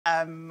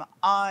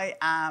I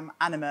am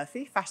Anna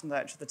Murphy, fashion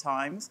director of The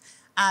Times.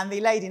 And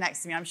the lady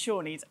next to me, I'm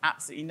sure, needs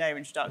absolutely no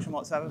introduction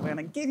whatsoever. We're going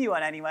to give you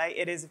one anyway.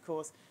 It is, of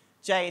course,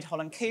 Jade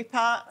Holland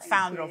Cooper,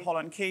 founder of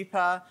Holland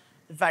Cooper,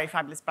 the very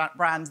fabulous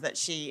brand that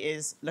she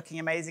is looking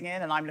amazing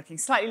in, and I'm looking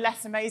slightly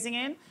less amazing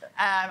in.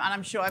 And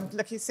I'm sure I'm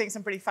seeing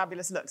some pretty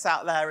fabulous looks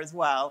out there as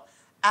well.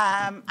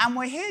 And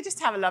we're here just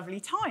to have a lovely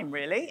time,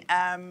 really.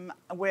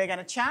 We're going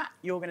to chat.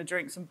 You're going to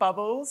drink some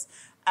bubbles.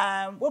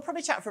 We'll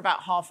probably chat for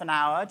about half an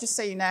hour, just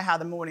so you know how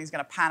the morning's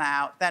going to pan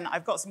out. Then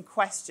I've got some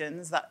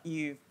questions that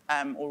you've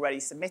already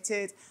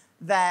submitted.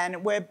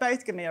 Then we're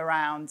both going to be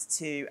around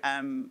to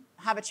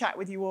have a chat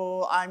with you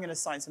all. I'm going to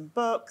sign some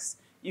books.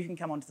 You can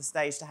come onto the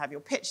stage to have your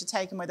picture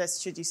taken with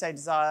us, should you so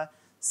desire.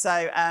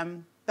 So,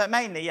 but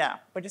mainly, yeah,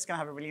 we're just going to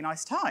have a really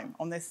nice time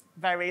on this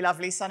very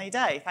lovely sunny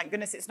day. Thank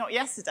goodness it's not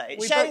yesterday.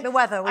 We booked the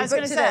weather. I was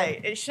going to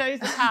say, it shows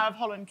the power of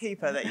Holland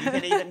Cooper that you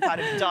can even kind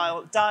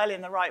of dial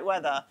in the right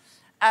weather.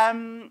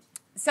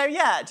 So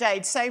yeah,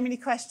 Jade, so many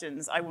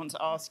questions I want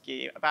to ask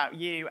you about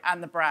you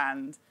and the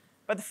brand.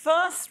 But the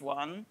first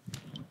one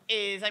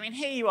is, I mean,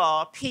 here you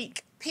are,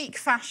 peak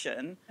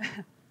fashion.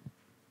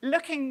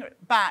 Looking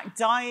back,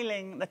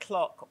 dialing the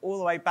clock all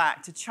the way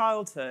back to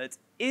childhood,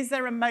 is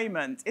there a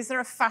moment, is there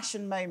a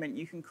fashion moment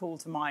you can call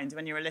to mind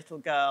when you're a little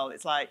girl?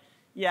 It's like,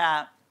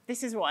 yeah,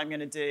 this is what I'm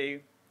going to do.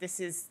 This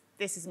is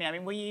me. I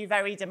mean, were you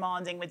very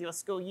demanding with your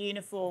school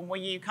uniform? Were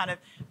you kind of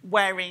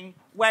wearing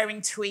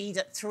tweed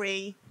at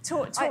 3?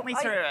 Talk me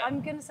through it.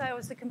 I'm going to say I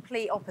was the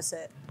complete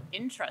opposite.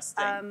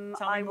 Interesting. Tell me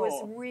I more.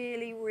 was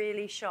really,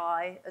 really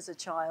shy as a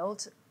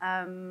child.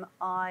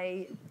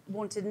 I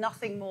wanted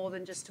nothing more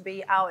than just to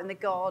be out in the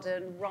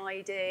garden,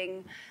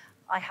 riding.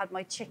 I had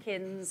my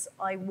chickens.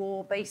 I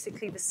wore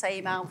basically the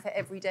same outfit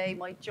every day,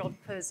 my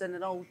jodhpurs and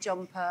an old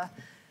jumper.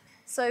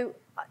 So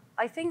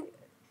I think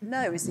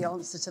no is the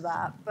answer to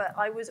that. But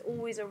I was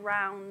always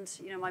around,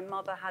 you know, my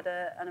mother had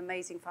an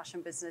amazing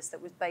fashion business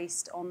that was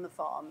based on the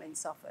farm in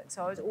Suffolk.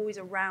 So I was always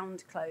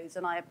around clothes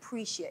and I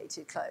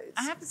appreciated clothes.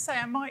 I have to say,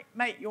 I might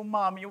make your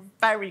mum, your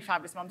very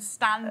fabulous mum,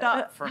 stand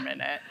up for a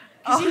minute.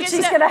 Oh,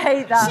 she's going to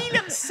hate that. She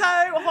looks so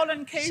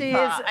Holland Cooper. She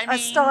is a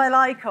style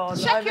icon.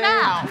 Check it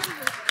out.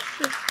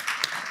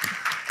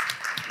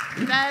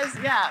 There's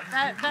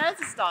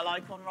a style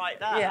icon right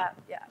there. Yeah,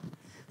 yeah.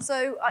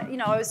 So, you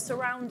know, I was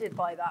surrounded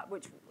by that,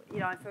 which, you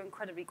know, I feel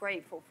incredibly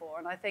grateful for.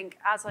 And I think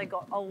as I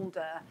got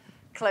older,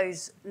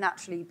 clothes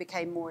naturally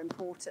became more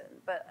important.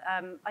 But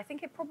I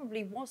think it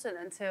probably wasn't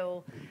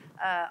until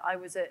I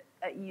was at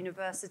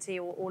university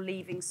or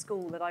leaving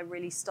school that I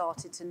really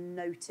started to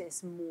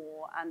notice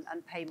more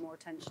and pay more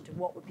attention to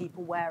what were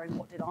people wearing,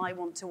 what did I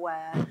want to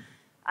wear.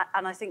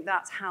 And I think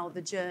that's how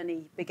the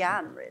journey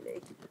began,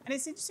 really. And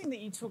it's interesting that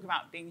you talk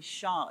about being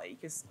shy,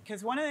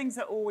 because one of the things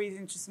that always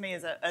interests me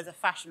as a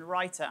fashion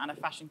writer and a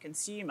fashion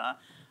consumer,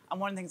 and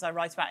one of the things I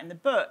write about in the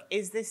book,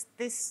 is this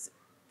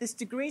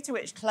degree to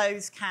which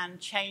clothes can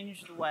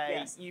change the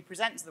way you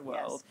present to the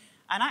world,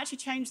 and actually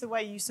change the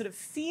way you sort of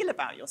feel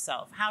about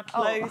yourself, how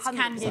clothes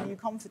can give you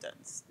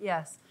confidence.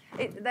 Yes.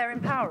 They're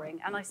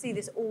empowering, and I see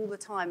this all the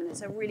time, and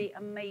it's a really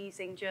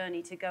amazing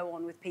journey to go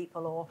on with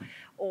people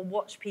or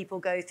watch people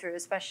go through,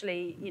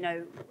 especially, you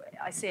know,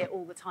 I see it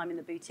all the time in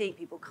the boutique.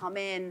 People come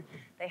in,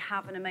 they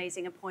have an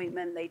amazing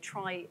appointment, they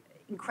try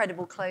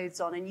incredible clothes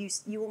on, and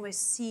you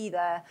almost see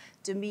their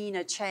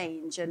demeanour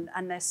change, and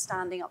they're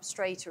standing up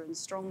straighter and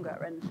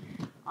stronger.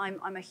 And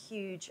I'm a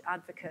huge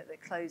advocate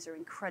that clothes are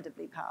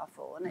incredibly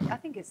powerful, and I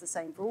think it's the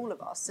same for all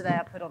of us. Today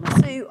I put on a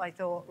suit, I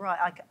thought,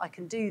 right, I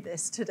can do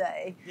this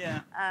today.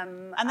 Yeah.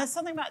 And there's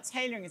something about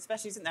tailoring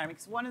especially, isn't there?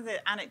 Because one of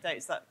the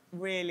anecdotes that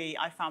really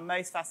I found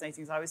most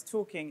fascinating is I was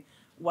talking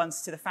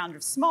once to the founder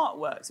of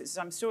SmartWorks, which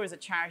I'm sure is a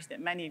charity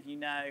that many of you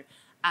know,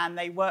 and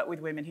they work with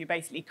women who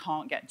basically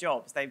can't get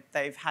jobs.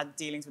 They've had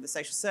dealings with the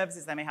social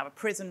services, they may have a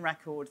prison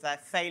record, they're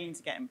failing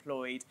to get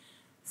employed.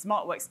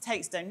 SmartWorks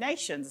takes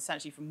donations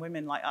essentially from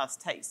women like us,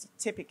 takes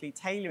typically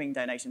tailoring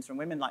donations from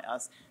women like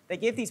us. They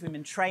give these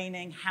women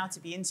training, how to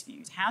be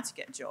interviewed, how to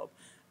get a job.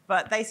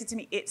 But they said to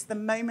me, it's the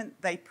moment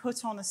they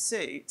put on a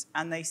suit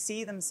and they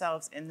see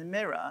themselves in the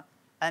mirror,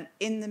 and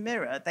in the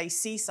mirror they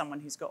see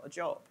someone who's got a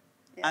job.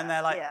 Yeah, and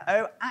they're like,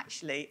 oh,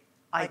 actually,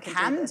 I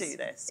can do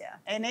this. Yeah.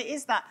 And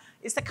it's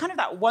the kind of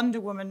that Wonder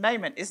Woman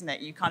moment, isn't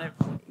it? You kind of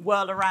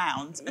whirl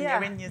around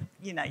and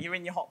you're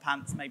in your hot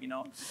pants, maybe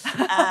not,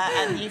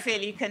 and you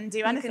feel you can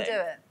do anything. You can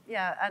do it,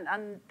 yeah.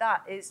 And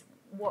that is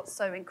what's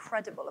so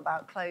incredible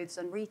about clothes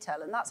and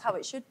retail, and that's how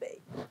it should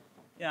be.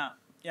 Yeah,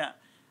 yeah.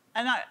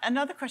 And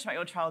another question about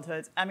your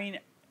childhood. I mean,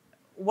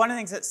 one of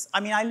the things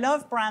I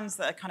love brands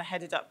that are kind of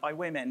headed up by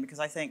women, because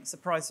I think,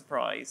 surprise,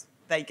 surprise,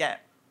 they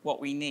get what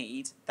we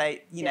need.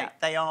 They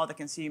are the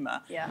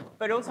consumer. Yeah.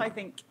 But also I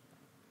think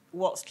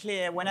what's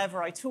clear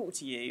whenever I talk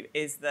to you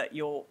is that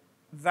you're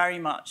very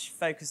much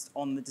focused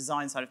on the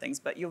design side of things,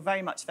 but you're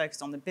very much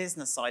focused on the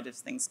business side of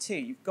things too.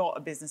 You've got a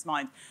business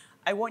mind.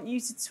 I want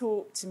you to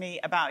talk to me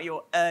about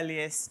your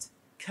earliest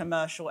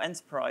commercial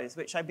enterprise,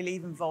 which I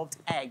believe involved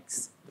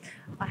eggs.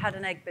 I had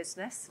an egg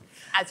business.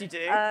 As you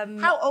do.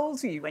 How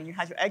old were you when you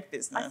had your egg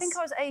business? I think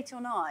I was 8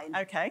 or 9.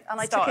 Okay. And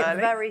I took it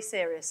very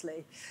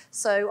seriously.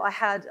 So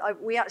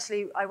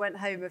I went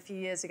home a few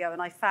years ago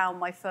and I found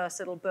my first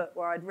little book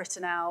where I'd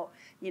written out,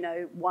 you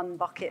know, 1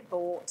 bucket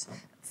bought,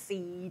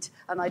 feed,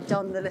 and I'd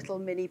done the little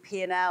mini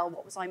P&L,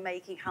 what was I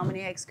making, how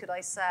many eggs could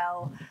I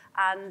sell,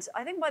 and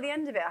I think by the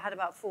end of it I had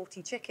about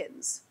 40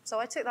 chickens. So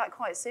I took that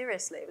quite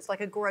seriously. It was like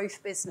a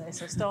growth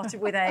business. I started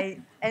with 8,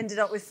 ended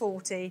up with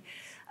 40,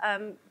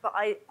 but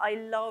I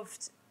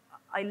loved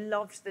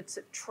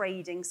the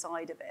trading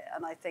side of it,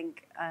 and I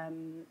think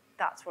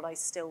that's what I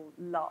still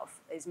love,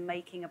 is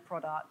making a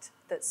product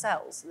that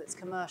sells, that's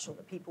commercial,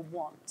 that people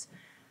want.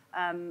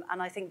 And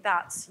I think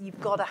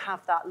you've got to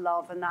have that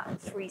love and that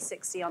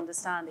 360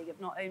 understanding of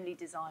not only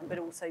design but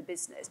also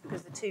business,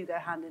 because the two go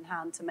hand in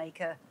hand to make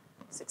a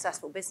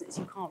successful business.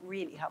 You can't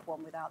really have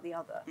one without the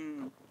other.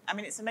 I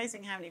mean, it's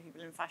amazing how many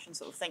people in fashion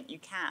sort of think you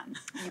can.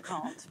 You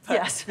can't.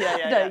 Yes.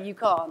 You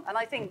can't. And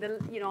I think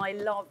I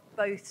love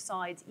both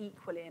sides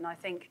equally, and I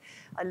think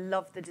I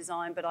love the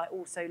design, but I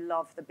also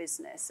love the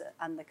business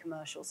and the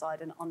commercial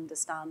side, and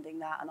understanding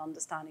that and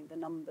understanding the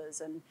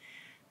numbers. And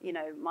you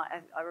know,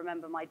 I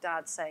remember my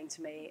dad saying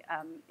to me,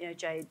 you know,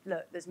 Jade,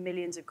 look, there's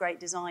millions of great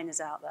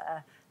designers out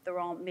there. There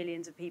aren't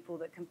millions of people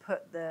that can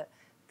put the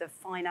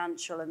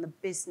financial and the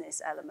business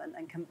element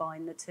and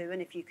combine the two.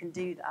 And if you can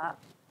do that,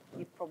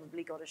 you've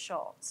probably got a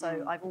shot.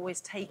 So I've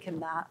always taken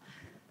that.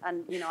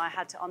 And, you know, I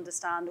had to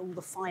understand all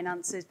the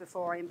finances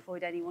before I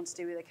employed anyone to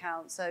do with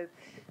accounts. So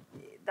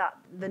that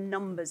the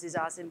numbers is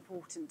as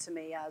important to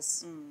me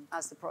as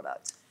the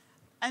product.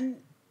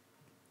 And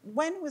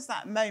when was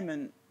that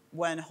moment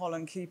when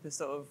Holland Cooper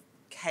sort of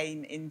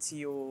came into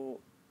your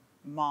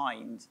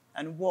mind,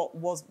 and what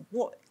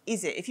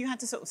is it? If you had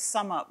to sort of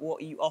sum up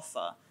what you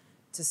offer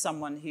to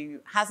someone who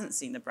hasn't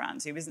seen the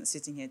brand, who isn't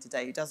sitting here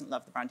today, who doesn't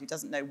love the brand, who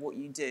doesn't know what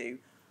you do,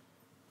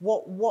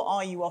 what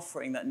are you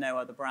offering that no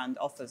other brand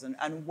offers,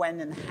 and when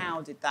and how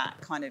did that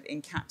kind of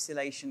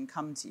encapsulation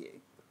come to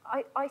you?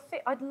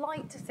 I'd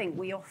like to think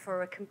we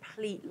offer a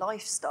complete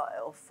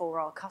lifestyle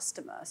for our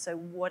customer. So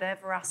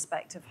whatever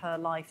aspect of her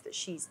life that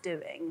she's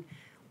doing,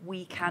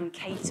 we can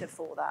cater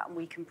for that, and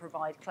we can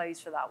provide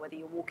clothes for that. Whether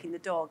you're walking the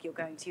dog, you're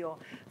going to your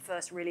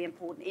first really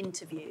important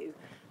interview,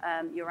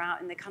 you're out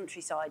in the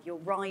countryside, you're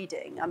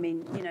riding. I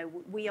mean, you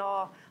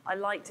know, I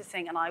like to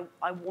think, and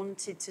I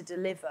wanted to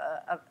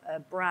deliver a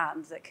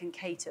brand that can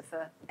cater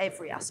for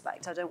every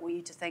aspect. I don't want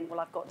you to think, well,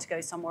 I've got to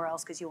go somewhere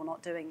else because you're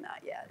not doing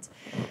that yet.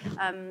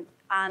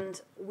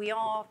 And we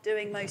are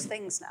doing most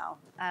things now.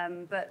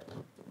 But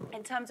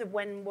in terms of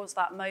when was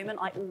that moment,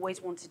 I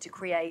always wanted to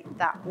create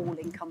that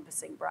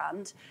all-encompassing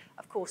brand.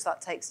 Of course,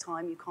 that takes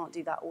time. You can't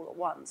do that all at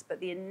once. But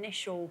the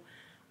initial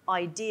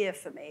idea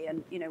for me,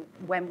 and you know,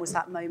 when was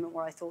that moment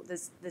where I thought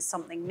there's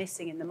something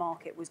missing in the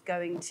market, was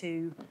going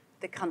to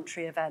the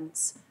country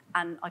events,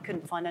 and I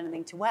couldn't find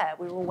anything to wear.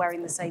 We were all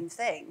wearing the same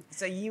thing.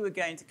 So you were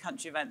going to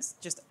country events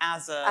just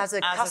as a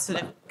customer.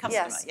 Sort of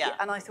customer, yes. Yeah.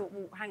 And I thought,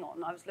 well, hang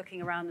on. I was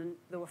looking around and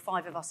there were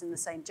 5 of us in the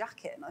same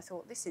jacket, and I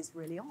thought, this is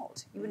really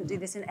odd. You wouldn't do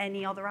this in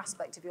any other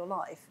aspect of your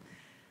life.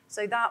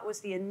 So that was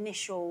the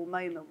initial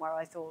moment where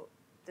I thought,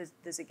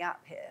 there's a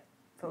gap here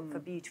for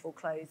beautiful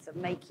clothes that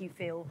make you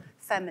feel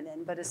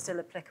feminine but are still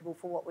applicable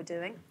for what we're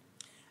doing.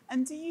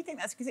 And do you think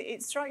that's because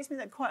it strikes me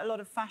that quite a lot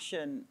of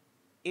fashion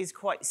is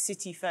quite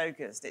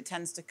city-focused. It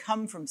tends to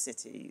come from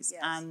cities,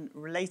 yes. And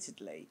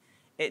relatedly,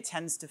 it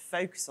tends to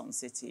focus on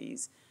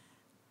cities.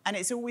 And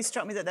it's always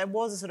struck me that there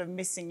was a sort of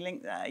missing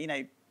link there. You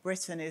know,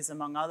 Britain is,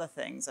 among other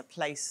things, a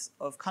place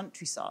of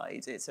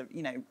countryside. It's a,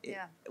 you know,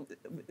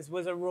 it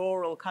was a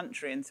rural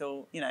country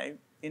until, you know,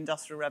 the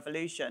Industrial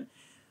Revolution.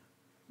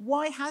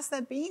 Why has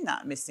there been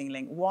that missing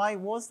link? Why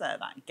was there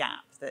that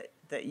gap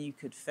that you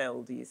could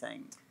fill, do you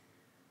think?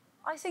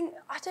 I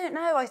don't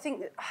know. I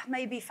think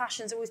maybe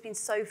fashion's always been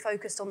so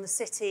focused on the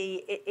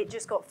city, it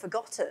just got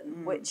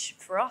forgotten, which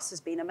for us has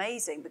been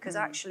amazing, because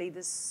actually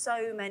there's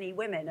so many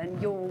women,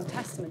 and you're all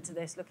testament to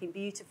this, looking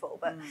beautiful,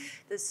 but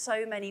there's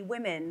so many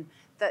women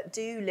that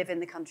do live in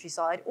the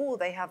countryside, or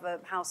they have a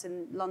house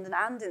in London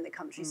and in the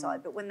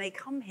countryside, but when they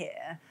come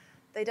here,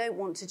 they don't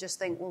want to just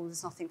think, well,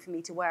 there's nothing for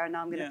me to wear and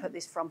now I'm going to put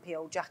this frumpy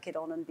old jacket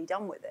on and be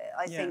done with it.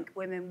 I think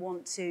women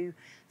want to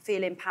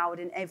feel empowered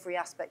in every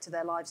aspect of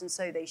their lives, and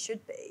so they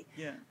should be.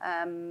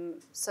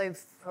 So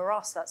for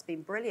us, that's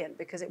been brilliant,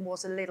 because it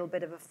was a little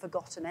bit of a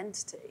forgotten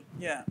entity.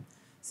 Yeah.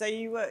 So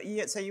you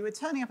were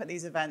turning up at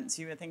these events,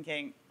 you were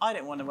thinking, I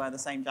don't want to wear the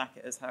same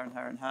jacket as her and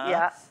her and her.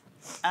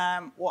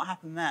 Yeah. What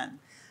happened then?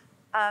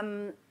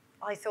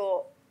 I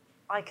thought,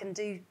 I can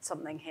do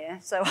something here.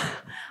 So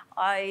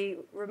I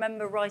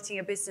remember writing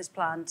a business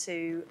plan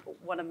to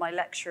one of my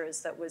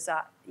lecturers that was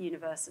at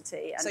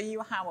university. And so you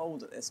were how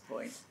old at this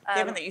point?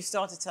 Given that you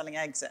started selling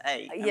eggs at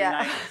 8.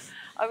 Yeah.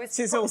 I was this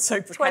is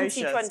also precocious.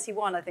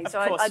 2021, I think. Of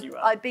so course you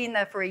were. I'd been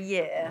there for a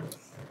year,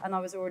 and I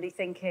was already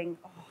thinking,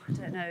 oh, I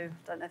don't know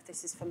if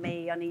this is for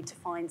me. I need to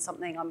find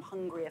something. I'm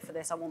hungrier for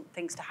this. I want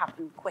things to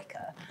happen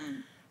quicker.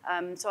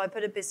 So I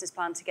put a business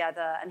plan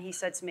together, and he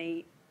said to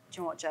me, do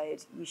you know what,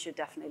 Jade, you should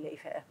definitely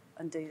leave here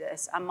and do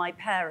this. And my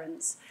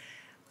parents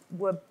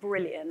were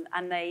brilliant,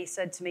 and they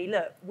said to me,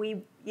 look,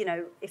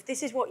 if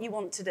this is what you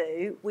want to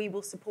do, we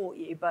will support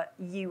you, but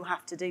you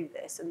have to do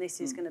this, and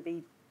this is going to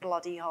be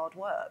bloody hard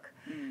work.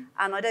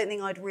 And I don't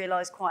think I'd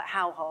realised quite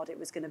how hard it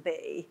was going to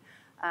be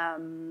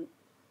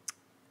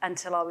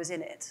until I was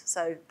in it.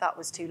 So that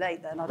was too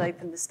late then. I'd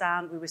opened the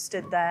stand, we were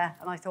stood there,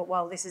 and I thought,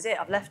 well, this is it.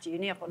 I've left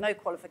uni, I've got no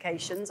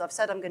qualifications, I've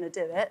said I'm going to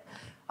do it,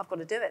 I've got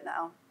to do it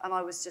now. And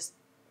I was just,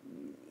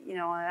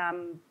 I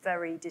am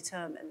very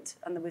determined,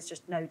 and there was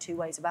just no two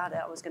ways about it.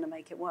 I was going to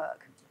make it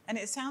work. And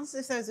it sounds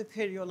as if there was a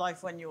period of your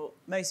life when your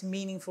most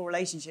meaningful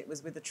relationship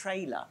was with the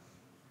trailer.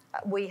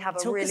 We have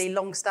a really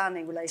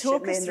long-standing relationship.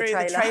 Talk us through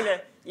the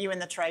trailer, you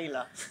and the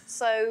trailer.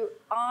 So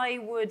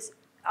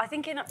I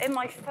think in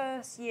my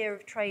first year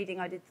of trading,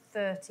 I did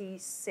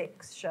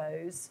 36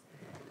 shows,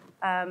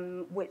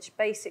 which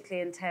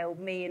basically entailed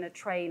me in a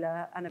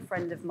trailer and a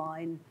friend of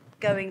mine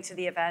going to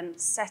the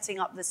event, setting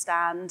up the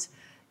stand,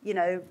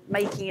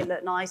 making it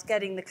look nice,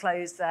 getting the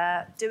clothes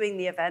there, doing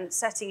the event,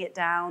 setting it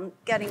down,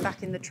 getting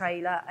back in the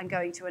trailer and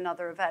going to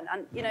another event.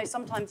 And,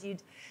 sometimes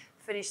you'd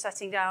finish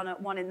setting down at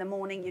 1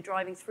 a.m, you're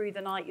driving through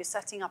the night, you're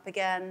setting up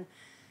again,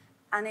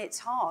 and it's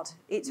hard.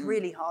 It's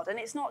really hard. And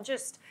it's not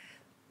just,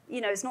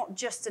 it's not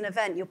just an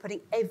event. You're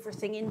putting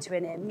everything into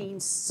it. It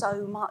means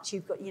so much.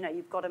 You've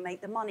got to make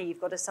the money.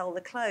 You've got to sell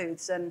the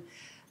clothes. And,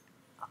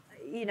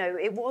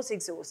 it was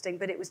exhausting,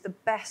 but it was the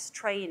best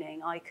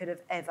training I could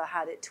have ever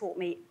had. It taught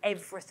me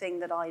everything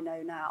that I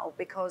know now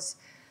because,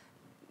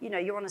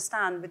 you're on a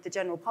stand with the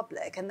general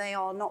public and they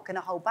are not going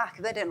to hold back.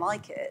 If they don't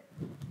like it,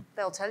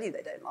 they'll tell you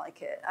they don't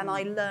like it. And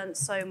I learned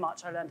so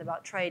much. I learned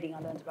about trading, I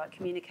learned about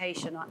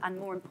communication, and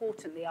more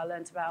importantly, I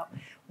learned about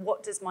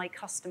what does my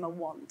customer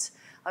want.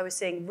 I was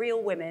seeing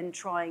real women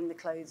trying the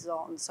clothes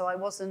on. So I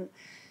wasn't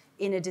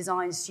in a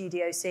design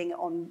studio seeing it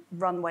on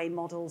runway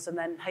models and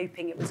then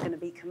hoping it was going to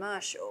be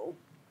commercial.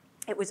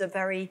 It was a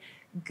very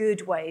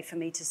good way for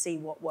me to see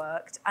what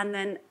worked. And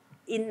then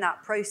in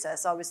that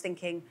process, I was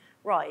thinking,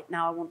 right,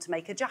 now I want to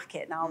make a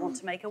jacket, now I want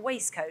to make a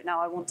waistcoat, now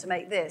I want to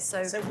make this.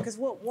 So because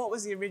what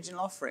was the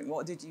original offering?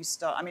 What did you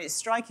start? I mean, it's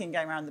striking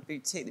going around the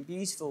boutique, the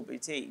beautiful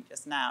boutique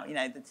just now.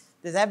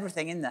 There's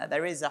everything in there.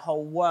 There is a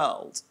whole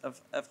world of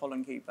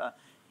Holland Cooper.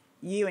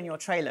 You and your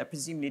trailer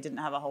presumably didn't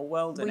have a whole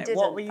world in it.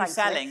 What were you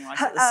selling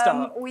right at the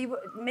start? We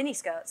were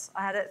miniskirts.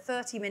 I had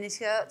 30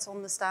 miniskirts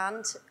on the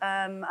stand,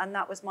 and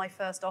that was my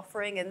first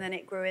offering. And then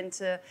it grew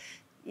into,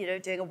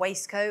 doing a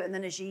waistcoat and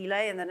then a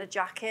gilet and then a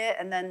jacket,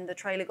 and then the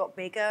trailer got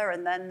bigger,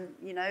 and then,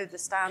 the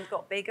stand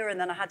got bigger, and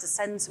then I had to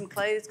send some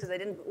clothes because they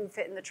didn't all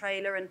fit in the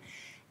trailer, and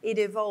it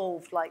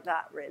evolved like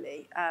that,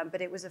 really.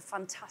 But it was a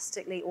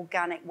fantastically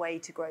organic way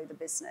to grow the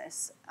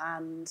business.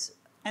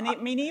 And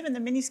even the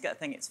miniskirt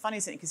thing, it's funny,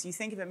 isn't it? Because you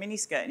think of a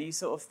miniskirt and you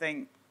sort of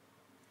think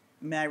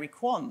Mary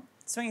Quant,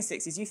 swinging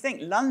 60s, you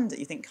think London,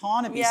 you think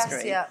Carnaby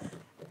Street. Yeah.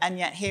 And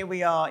yet here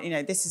we are,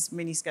 this is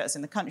miniskirts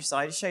in the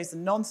countryside. It shows the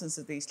nonsense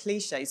of these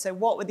cliches. So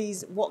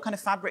what kind of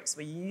fabrics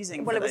were you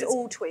using? Well, it was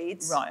all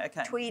tweeds. Right,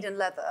 okay. Tweed and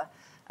leather.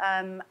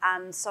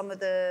 And some of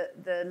the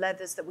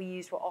leathers that we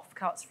used were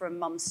offcuts from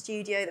Mum's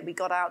studio that we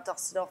got out,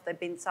 dusted off. They'd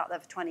been sat there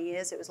for 20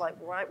 years. It was like,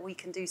 right, we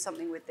can do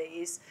something with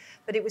these.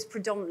 But it was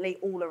predominantly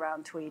all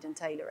around tweed and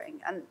tailoring.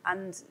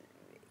 And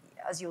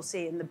as you'll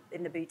see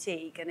in the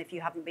boutique, and if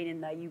you haven't been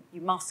in there, you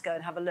must go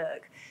and have a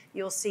look.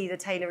 You'll see the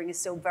tailoring is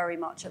still very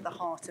much at the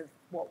heart of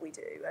what we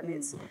do. And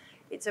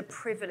it's a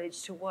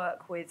privilege to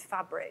work with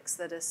fabrics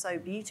that are so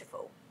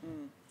beautiful.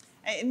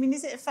 I mean,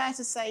 is it fair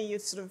to say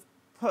you've sort of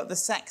put the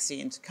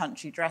sexy into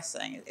country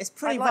dressing? It's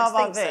pretty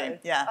so.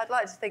 Yeah. I'd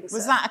like to think so.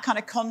 Was that a kind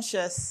of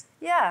conscious?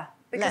 Yeah,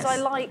 because I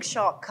like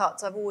sharp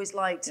cuts. I've always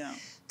liked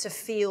to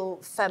feel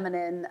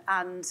feminine,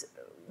 and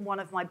one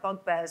of my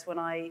bugbears when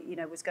I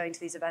was going to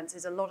these events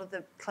is a lot of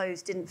the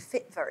clothes didn't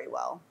fit very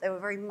well. They were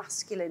very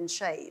masculine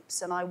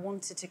shapes, and I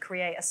wanted to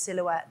create a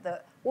silhouette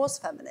that was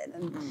feminine.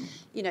 And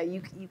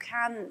you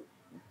can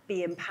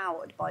be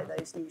empowered by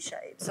those new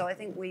shapes. So I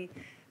think we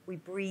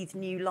breathe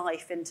new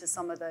life into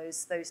some of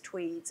those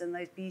tweeds and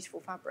those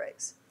beautiful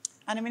fabrics.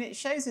 And I mean, it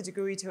shows the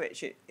degree to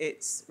which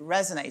it's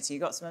resonating.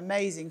 You've got some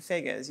amazing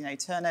figures,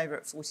 turnover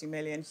at 40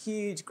 million,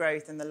 huge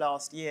growth in the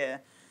last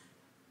year.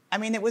 I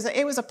mean, it was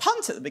a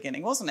punt at the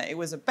beginning, wasn't it? It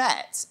was a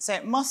bet. So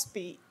it must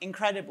be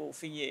incredible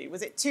for you.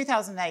 Was it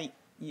 2008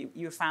 you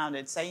were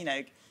founded? So,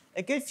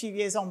 a good few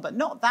years on, but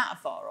not that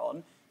far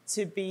on,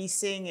 to be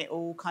seeing it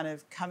all kind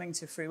of coming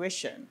to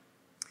fruition.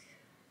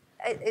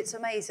 It's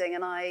amazing.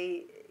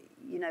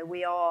 And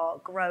we are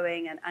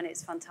growing, and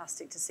it's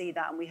fantastic to see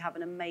that. And we have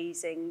an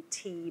amazing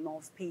team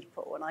of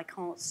people. And I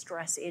can't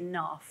stress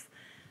enough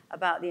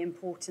about the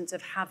importance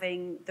of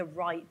having the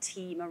right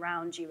team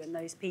around you and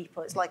those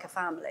people. It's like a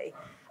family.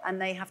 And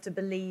they have to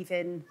believe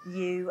in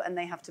you, and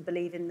they have to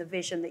believe in the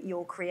vision that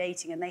you're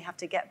creating, and they have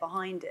to get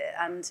behind it.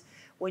 And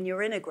when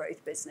you're in a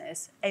growth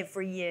business,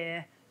 every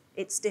year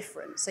it's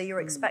different. So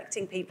you're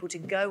expecting people to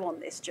go on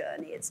this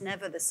journey. It's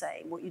never the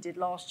same. What you did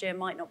last year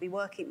might not be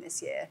working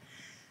this year.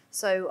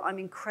 So I'm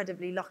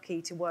incredibly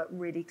lucky to work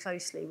really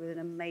closely with an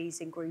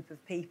amazing group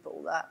of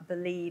people that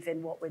believe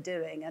in what we're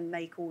doing and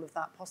make all of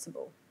that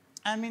possible.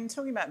 I mean,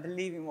 talking about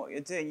believing what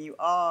you're doing, you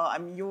are, I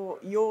mean,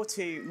 you're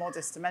too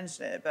modest to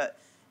mention it, but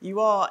you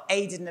are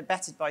aided and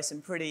abetted by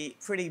some pretty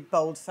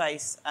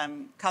bold-faced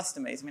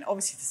customers. I mean,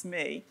 obviously there's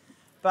me,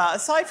 but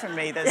aside from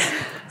me, there's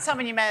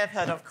someone you may have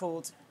heard of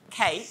called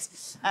Kate,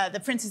 the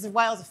Princess of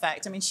Wales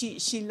effect. I mean,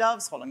 she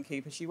loves Holland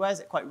Cooper. She wears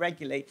it quite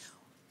regularly.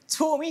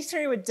 Talk me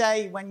through a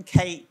day when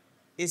Kate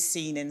is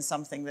seen in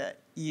something that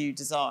you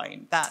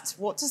design.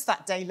 What does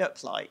that day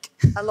look like?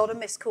 A lot of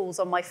missed calls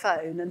on my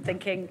phone and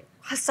thinking,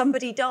 has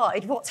somebody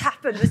died? What's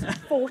happened? There's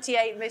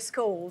 48 missed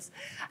calls.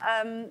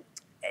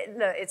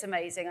 Look, it's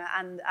amazing.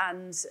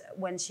 And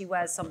when she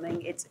wears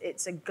something,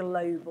 it's a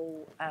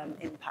global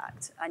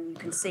impact. And you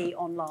can see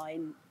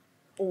online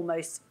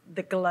almost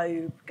the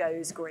globe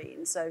goes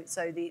green. So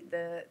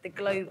the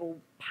global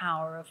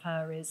power of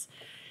her is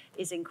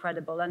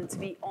incredible. And to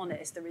be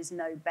honest, there is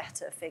no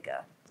better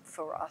figure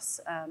for us.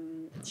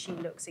 She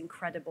looks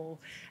incredible.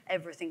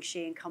 Everything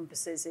she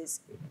encompasses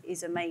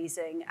is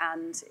amazing,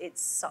 and it's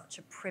such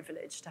a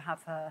privilege to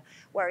have her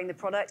wearing the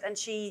product. And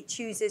she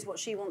chooses what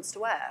she wants to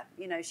wear.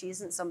 You know, she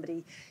isn't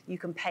somebody you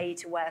can pay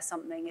to wear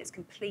something. It's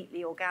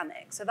completely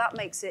organic. So that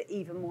makes it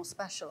even more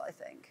special, I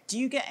think. Do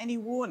you get any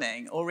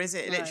warning, or is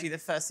it literally the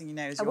first thing you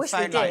know is your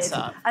phone lights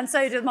up? And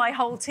so did my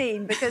whole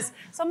team, because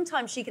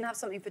sometimes she can have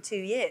something for 2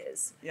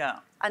 years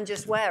and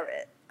just wear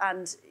it.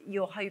 And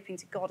you're hoping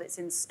to God it's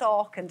in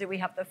stock, and do we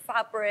have the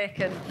fabric?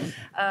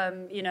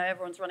 And, you know,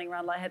 everyone's running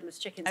around like headless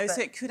chickens. Oh,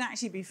 so it could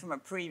actually be from a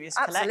previous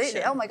collection.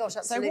 Absolutely. Oh, my gosh,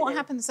 absolutely. So what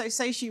happens? So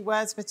say she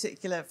wears a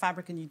particular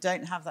fabric and you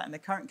don't have that in the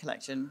current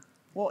collection.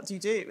 What do you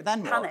do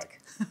then?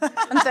 Panic.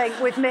 And think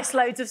we've missed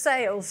loads of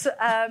sales.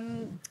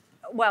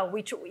 Well,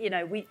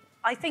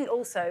 I think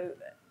also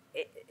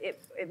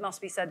it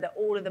must be said that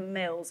all of the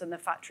mills and the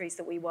factories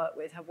that we work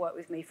with have worked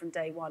with me from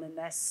day one, and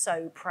they're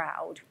so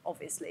proud,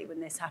 obviously,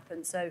 when this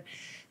happens. So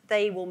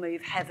they will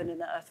move heaven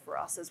and earth for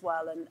us as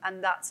well,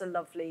 and that's a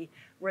lovely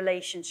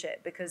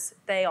relationship because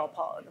they are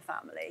part of the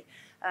family.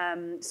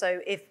 So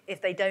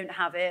if they don't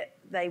have it,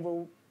 they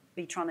will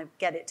be trying to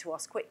get it to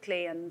us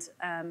quickly, and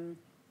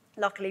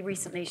luckily,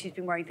 recently, she's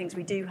been wearing things.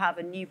 We do have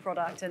a new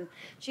product, and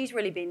she's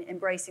really been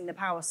embracing the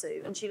power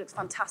suit, and she looks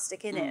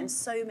fantastic in it. And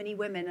so many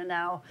women are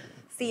now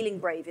feeling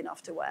brave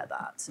enough to wear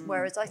that.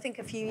 Whereas I think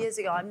a few years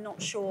ago, I'm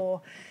not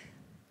sure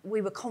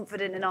we were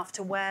confident enough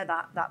to wear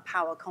that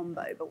power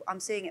combo, but I'm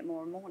seeing it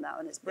more and more now,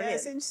 and it's brilliant. Yeah,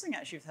 it's interesting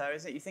actually with her,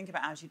 isn't it? You think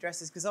about how she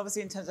dresses, because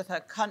obviously in terms of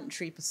her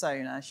country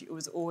persona, she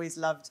always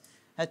loved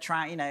her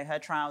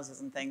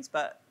trousers and things,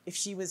 but if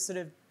she was sort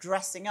of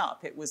dressing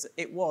up, it was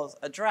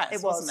a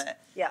dress, wasn't it?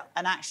 Yeah.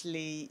 And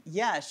actually,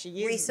 she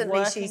is recently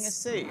working a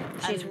suit.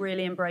 She's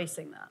really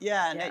embracing that.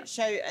 Yeah, and it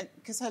shows,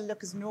 because her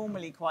look is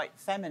normally quite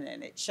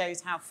feminine, it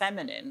shows how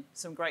feminine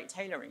some great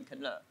tailoring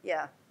can look.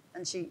 Yeah.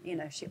 And she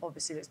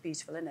obviously looks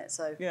beautiful in it.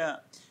 So yeah,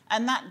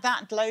 and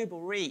that global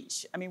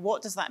reach. I mean,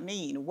 what does that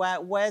mean?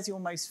 Where's your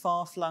most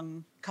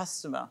far-flung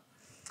customer?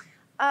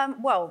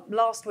 Well,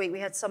 last week we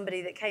had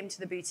somebody that came to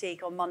the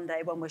boutique on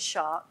Monday when we're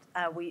shut.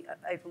 We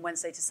open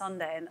Wednesday to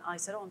Sunday, and I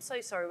said, "Oh, I'm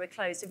so sorry, we're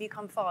closed. Have you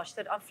come far?" She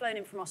said, "I've flown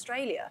in from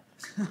Australia."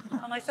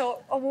 And I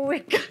thought, "Oh, well,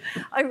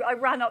 I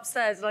ran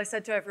upstairs and I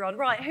said to everyone,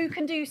 right, who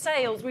can do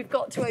sales? We've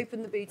got to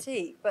open the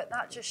boutique." But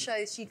that just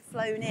shows she'd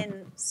flown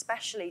in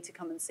specially to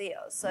come and see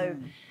us. So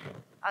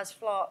as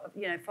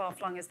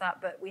far-flung as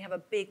that, but we have a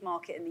big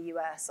market in the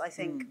US, I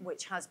think,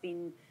 which has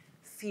been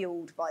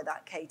fueled by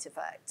that Kate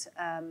effect,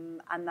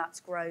 and that's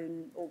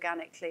grown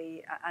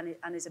organically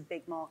and is a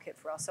big market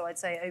for us. So I'd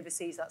say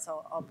overseas, that's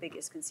our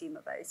biggest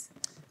consumer base.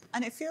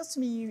 And it feels to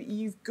me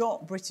you've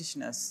got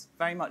Britishness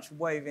very much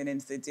woven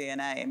into the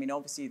DNA. I mean,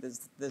 obviously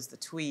there's the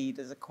tweed,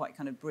 there's a quite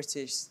kind of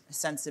British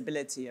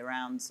sensibility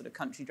around sort of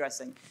country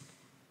dressing.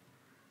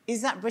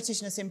 Is that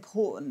Britishness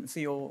important for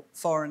your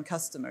foreign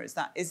customer? Is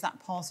that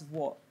part of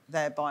what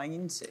they're buying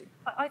into?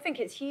 I think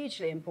it's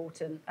hugely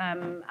important,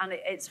 and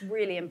it's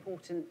really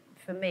important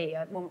for me.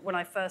 When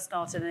I first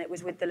started, and it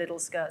was with the little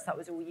skirts, that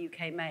was all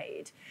UK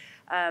made,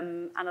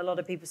 and a lot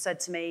of people said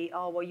to me,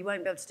 "Oh, well, you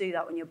won't be able to do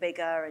that when you're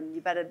bigger, and you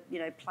better,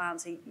 plan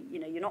to,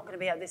 you're not going to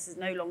be able. This is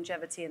no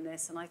longevity in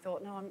this." And I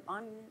thought, no,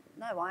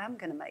 I am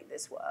going to make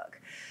this work,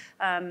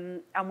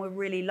 and we're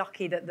really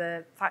lucky that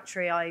the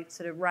factory I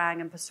sort of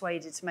rang and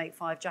persuaded to make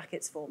 5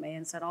 jackets for me,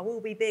 and said, "I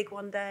will be big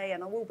one day,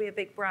 and I will be a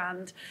big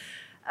brand."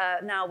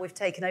 Now we've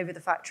taken over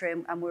the factory,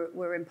 and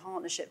we're in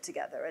partnership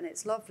together, and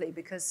it's lovely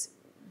because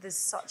there's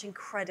such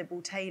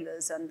incredible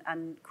tailors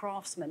and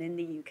craftsmen in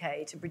the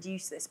UK to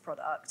produce this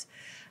product.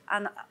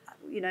 And,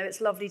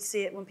 it's lovely to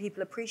see it when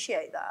people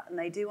appreciate that and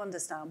they do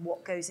understand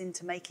what goes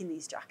into making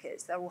these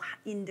jackets. They're all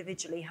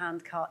individually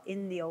hand cut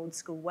in the old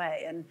school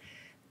way, and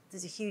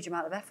there's a huge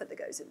amount of effort that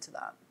goes into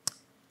that.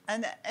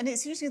 And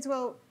it's interesting as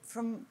well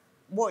from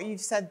what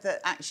you've said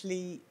that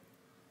actually,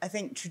 I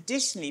think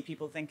traditionally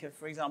people think of,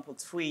 for example,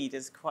 tweed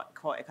as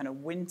quite a kind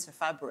of winter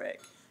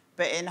fabric,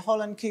 but in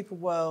Holland Cooper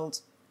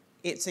world,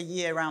 it's a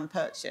year-round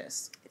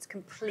purchase. It's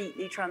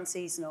completely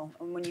trans-seasonal.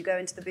 And when you go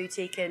into the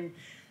boutique in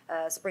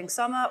spring,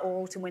 summer,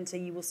 or autumn, winter,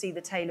 you will see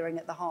the tailoring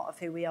at the heart of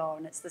who we are.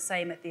 And it's the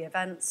same at the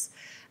events.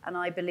 And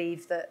I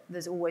believe that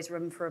there's always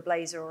room for a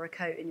blazer or a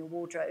coat in your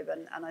wardrobe.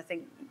 And I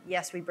think,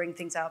 yes, we bring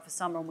things out for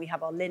summer and we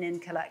have our linen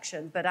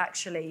collection, but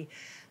actually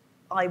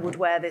I would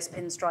wear this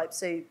pinstripe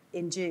suit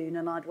in June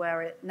and I'd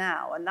wear it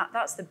now. And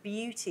that's the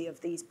beauty of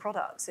these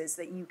products, is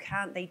that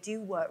they do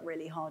work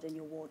really hard in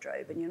your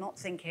wardrobe, and you're not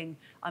thinking,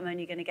 I'm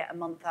only going to get a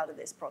month out of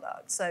this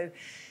product. So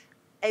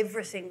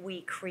everything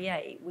we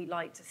create, we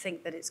like to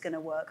think that it's going to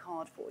work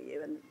hard for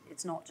you, and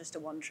it's not just a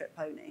one-trick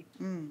pony.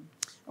 And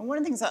one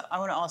of the things that I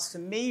want to ask for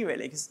me,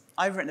 really, because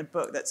I've written a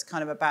book that's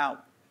kind of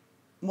about,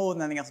 more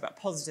than anything else, about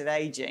positive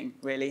aging,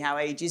 really, how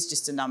age is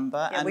just a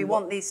number. Yeah, and we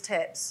want these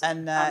tips.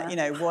 And, you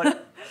know,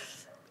 what...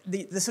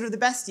 The sort of the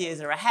best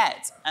years are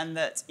ahead, and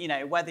that, you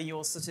know, whether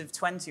you're sort of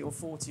 20 or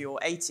 40 or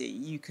 80,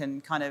 you can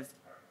kind of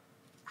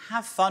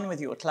have fun with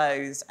your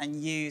clothes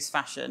and use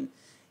fashion,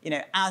 you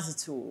know, as a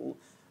tool.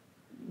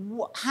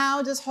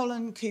 How does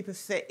Holland Cooper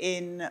fit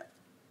in?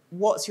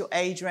 What's your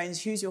age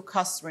range? Who's your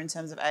customer in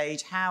terms of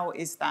age? How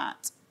is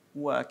that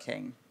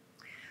working?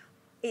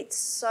 It's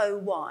so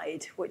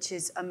wide, which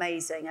is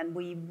amazing, and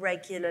we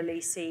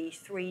regularly see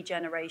 3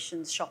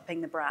 generations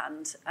shopping the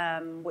brand,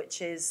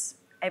 which is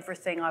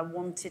everything I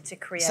wanted to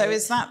create. So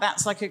is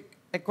that's like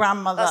a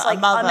grandmother, like, a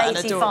mother, I'm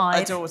and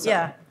a daughter?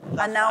 Yeah. Love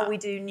and now that. we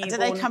do newborn And do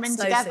they come in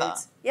together?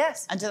 suits.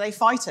 Yes. And do they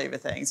fight over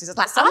things? Is it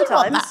like, Sometimes. I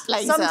want that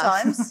blazer.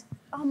 Sometimes.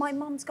 Oh, my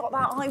mum's got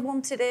that. I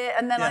wanted it.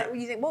 And then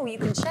you think, well, you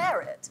can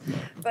share it.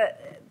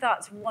 But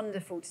that's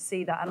wonderful to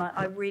see that. And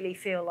I really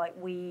feel like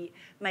we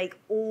make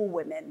all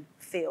women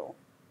feel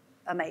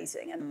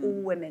amazing and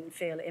all women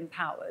feel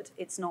empowered.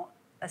 It's not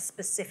a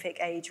specific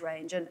age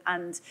range.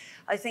 And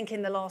I think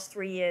in the last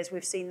 3 years,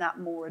 we've seen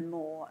that more and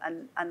more.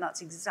 And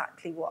that's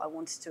exactly what I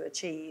wanted to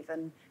achieve.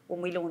 And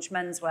when we launch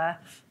menswear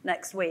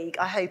next week,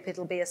 I hope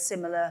it'll be a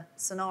similar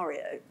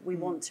scenario. We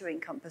want to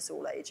encompass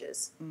all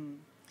ages.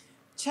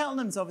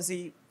 Cheltenham's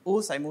obviously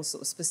also more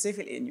sort of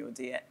specifically in your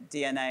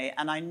DNA.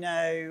 And I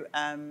know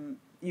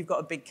you've got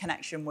a big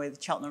connection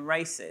with Cheltenham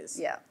races.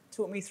 Yeah.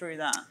 Talk me through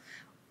that.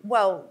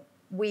 Well,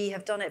 we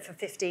have done it for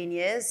 15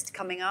 years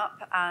coming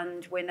up,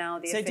 and we're now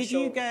the official... So did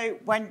you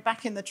go,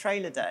 back in the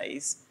trailer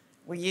days,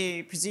 were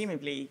you,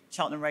 presumably,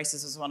 Cheltenham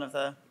Races was one of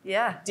the...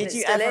 Yeah. Did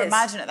you ever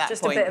imagine at that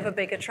just point... Just a bit of a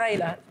bigger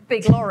trailer,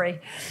 big lorry.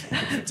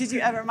 Did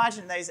you ever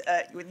imagine those,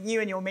 with you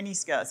and your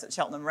miniskirts at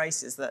Cheltenham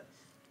Races, that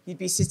you'd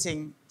be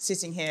sitting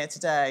here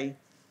today?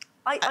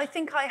 I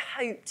think I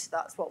hoped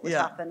that's what would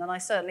happen, and I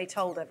certainly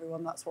told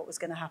everyone that's what was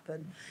going to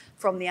happen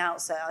from the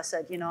outset. I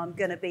said, you know, I'm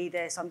going to be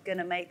this, I'm going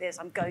to make this,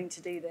 I'm going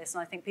to do this,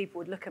 and I think people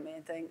would look at me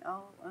and think,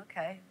 oh,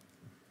 okay,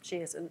 she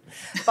isn't.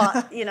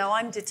 But, you know,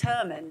 I'm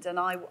determined, and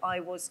I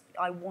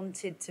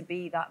wanted to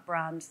be that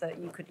brand that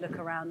you could look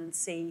around and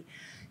see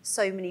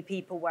so many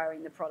people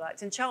wearing the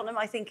product. And Cheltenham,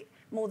 I think,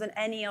 more than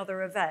any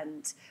other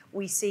event,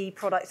 we see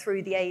product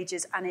through the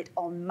ages and it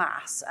en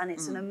masse. And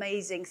it's an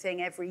amazing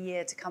thing every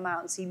year to come out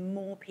and see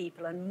more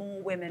people and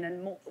more women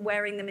and more,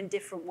 wearing them in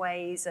different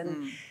ways.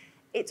 And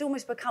it's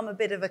almost become a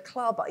bit of a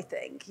club, I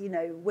think. You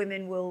know,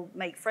 women will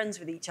make friends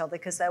with each other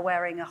because they're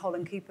wearing a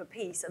Holland Cooper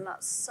piece, and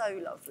that's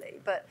so lovely.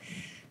 But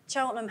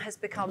Cheltenham has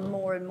become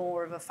more and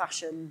more of a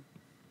fashion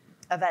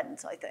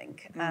event, I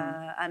think.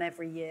 And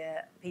every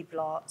year people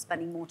are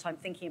spending more time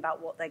thinking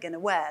about what they're going to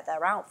wear,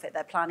 their outfit.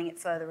 They're planning it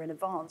further in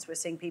advance. We're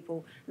seeing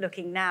people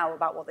looking now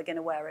about what they're going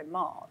to wear in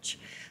March.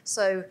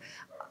 So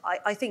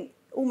I think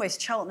almost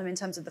Cheltenham, in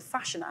terms of the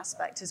fashion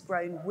aspect, has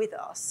grown with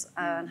us.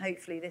 And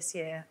hopefully this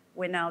year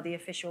we're now the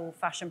official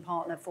fashion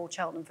partner for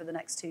Cheltenham for the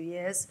next 2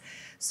 years.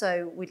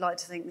 So we'd like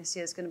to think this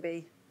year's going to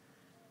be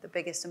the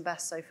biggest and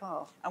best so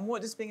far. And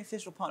what does being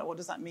official partner, what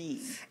does that mean?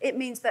 It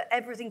means that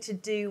everything to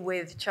do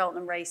with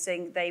Cheltenham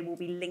Racing, they will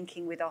be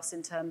linking with us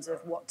in terms of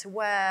what to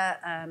wear.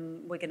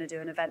 We're going to do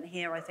an event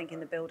here, I think, in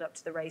the build-up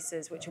to the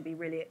races, which will be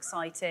really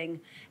exciting,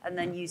 and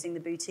then using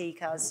the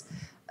boutique as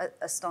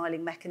a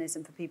styling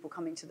mechanism for people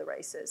coming to the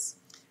races.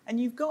 And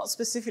you've got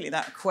specifically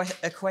that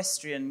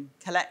equestrian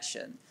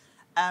collection.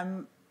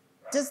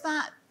 Does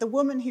that, the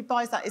woman who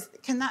buys that,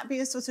 can that be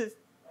a sort of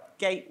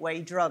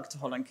gateway drug to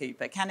Holland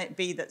Cooper? Can it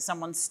be that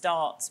someone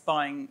starts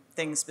buying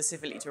things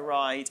specifically to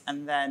ride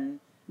and then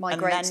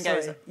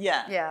goes?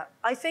 Yeah.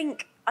 I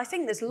think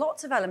there's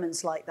lots of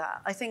elements like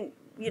that. I think,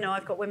 you know,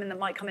 I've got women that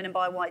might come in and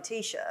buy a white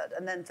T-shirt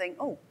and then think,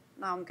 oh,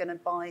 now I'm going to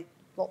buy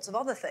lots of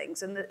other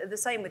things. And the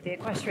same with the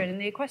equestrian.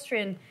 And the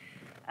equestrian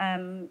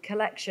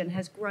collection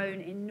has grown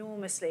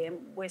enormously, and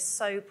we're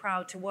so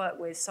proud to work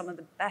with some of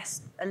the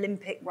best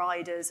Olympic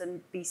riders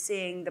and be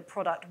seeing the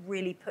product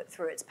really put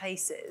through its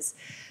paces.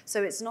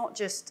 So it's not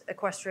just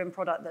equestrian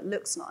product that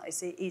looks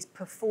nice, it is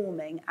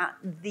performing at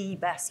the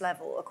best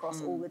level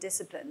across all the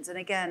disciplines. And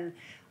again,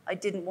 I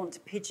didn't want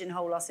to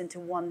pigeonhole us into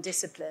one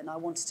discipline, I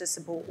wanted to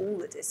support all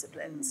the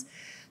disciplines.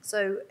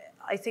 So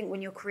I think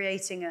when you're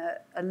creating a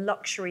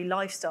luxury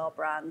lifestyle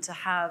brand, to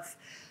have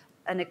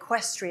an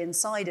equestrian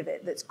side of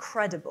it that's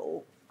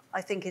credible,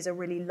 I think is a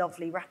really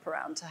lovely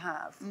wraparound to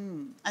have.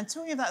 And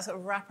talking of that sort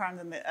of wraparound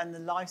and the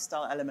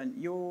lifestyle element,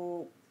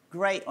 you're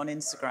great on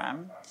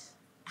Instagram.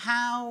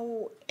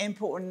 how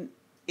important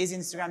is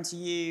Instagram to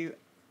you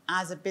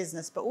as a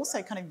business, but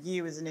also kind of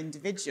you as an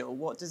individual?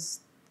 What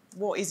is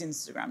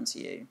Instagram to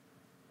you?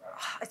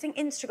 I think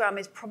Instagram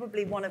is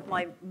probably one of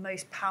my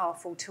most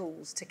powerful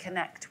tools to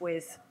connect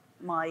with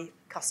my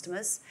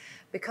customers,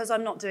 because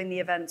I'm not doing the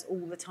events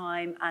all the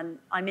time and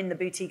I'm in the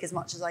boutique as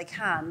much as I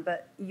can,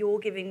 but you're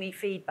giving me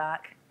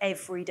feedback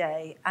every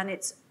day, and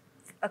it's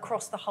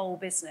across the whole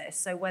business.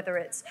 So whether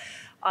it's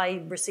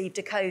I received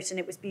a coat and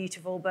it was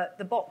beautiful but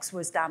the box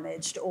was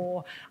damaged,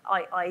 or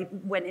I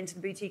went into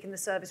the boutique and the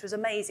service was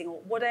amazing, or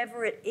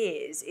whatever it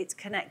is, it's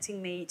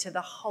connecting me to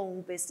the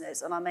whole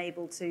business, and I'm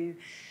able to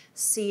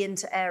see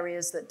into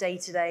areas that day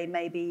to day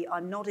maybe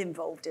I'm not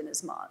involved in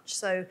as much.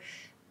 So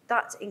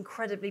that's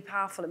incredibly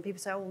powerful. And people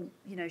say, oh,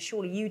 you know,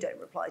 surely you don't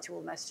reply to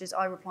all messages.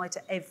 I reply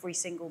to every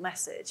single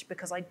message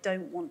because I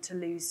don't want to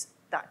lose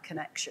that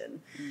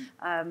connection.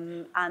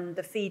 And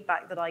the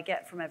feedback that I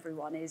get from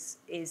everyone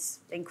is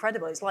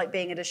incredible. It's like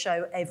being at a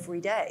show every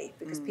day,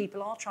 because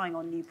people are trying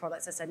on new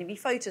products. They're sending me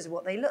photos of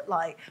what they look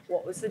like,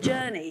 what was the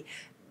journey.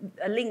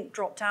 A link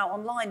dropped out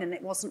online and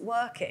it wasn't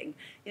working.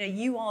 You know,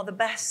 you are the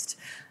best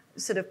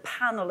sort of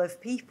panel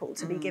of people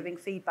to be giving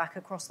feedback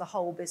across the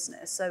whole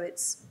business. So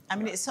it's... I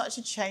mean, it's such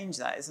a change,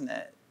 that, isn't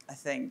it? I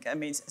think. I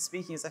mean,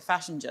 speaking as a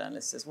fashion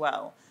journalist as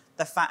well,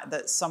 the fact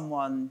that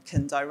someone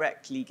can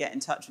directly get in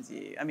touch with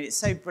you. I mean, it's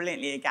so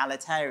brilliantly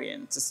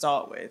egalitarian to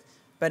start with,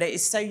 but it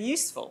is so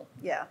useful.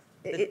 Yeah,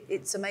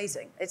 it's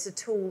amazing. It's a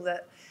tool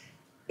that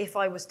if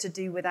I was to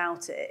do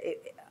without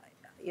it,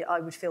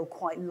 I would feel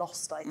quite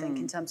lost, I think,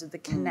 in terms of the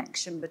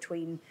connection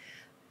between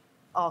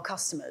our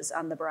customers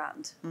and the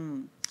brand.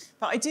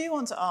 But I do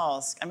want to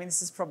ask, I mean,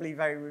 this is probably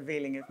very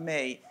revealing of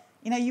me.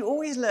 You know, you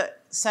always look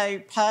so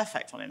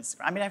perfect on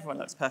Instagram. I mean, everyone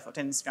looks perfect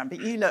on Instagram,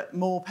 but you look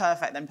more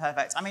perfect than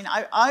perfect. I mean,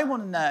 I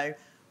want to know,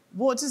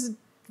 what does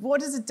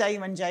a day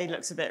when Jade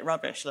looks a bit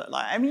rubbish look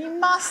like? I mean,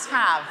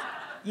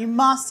 you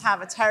must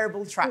have a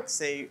terrible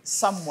tracksuit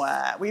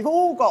somewhere. We've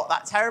all got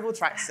that terrible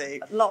tracksuit.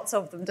 Lots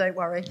of them, don't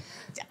worry.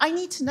 I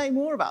need to know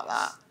more about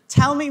that.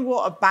 Tell me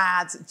what a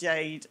bad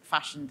Jade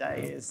fashion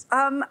day is.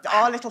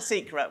 Our little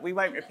secret. We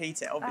won't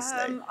repeat it,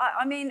 obviously.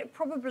 I mean,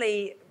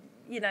 probably,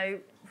 you know,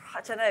 I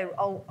don't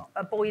know,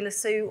 a boiler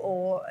suit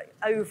or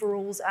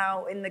overalls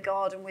out in the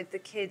garden with the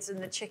kids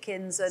and the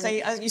chickens. And so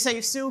you say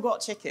you've still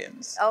got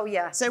chickens? Oh,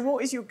 yeah. So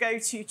what is your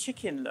go-to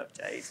chicken look,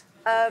 Jade?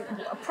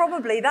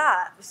 Probably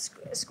that,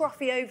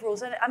 scruffy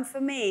overalls. And for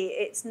me,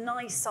 it's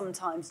nice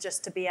sometimes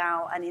just to be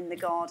out and in the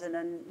garden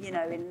and, you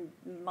know, in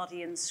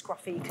muddy and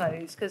scruffy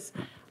clothes, because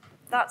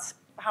that's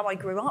how I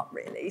grew up,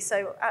 really.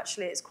 So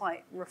actually it's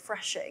quite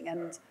refreshing,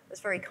 and it's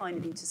very kind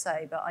of you to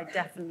say, but I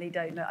definitely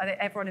don't know. I think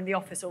everyone in the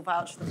office will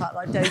vouch for the fact that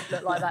I don't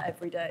look like that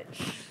every day.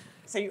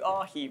 So you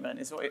are human,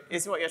 is what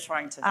you're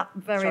trying to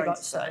very much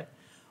so.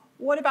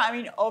 What about, I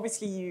mean,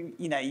 obviously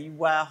you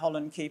wear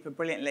Holland Cooper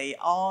brilliantly.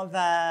 Are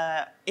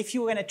there, if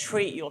you were going to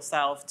treat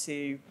yourself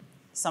to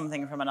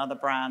something from another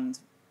brand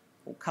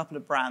or a couple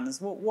of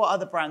brands, what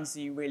other brands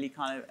do you really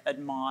kind of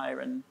admire?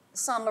 And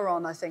Saint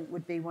Laurent, I think,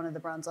 would be one of the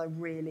brands I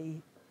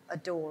really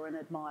adore and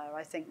admire.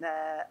 I think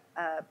their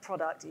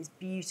product is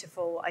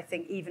beautiful. I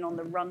think even on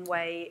the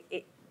runway,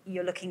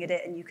 you're looking at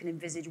it and you can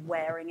envisage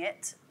wearing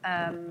it.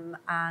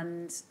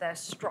 And their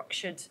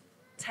structured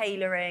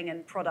tailoring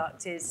and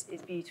product is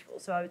beautiful.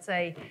 So I would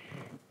say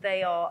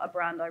they are a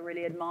brand I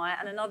really admire.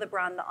 And another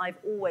brand that I've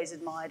always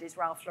admired is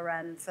Ralph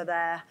Lauren, for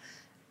their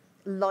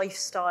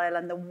lifestyle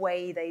and the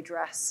way they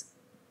dress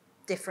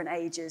different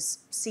ages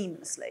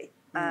seamlessly.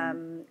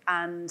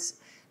 And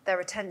their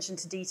attention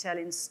to detail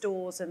in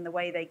stores and the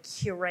way they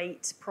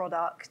curate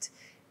product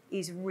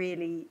is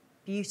really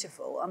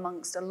beautiful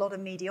amongst a lot of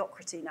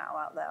mediocrity now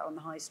out there on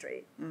the high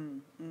street.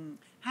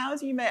 How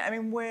do you make, I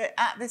mean, we're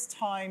at this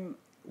time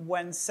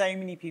when so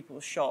many people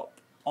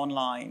shop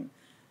online,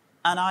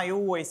 and I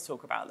always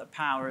talk about the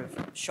power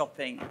of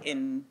shopping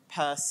in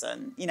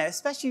person, you know,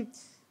 especially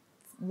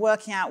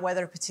working out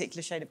whether a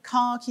particular shade of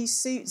khaki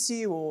suits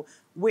you or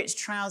which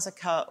trouser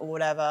cut or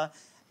whatever.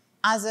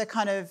 As a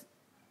kind of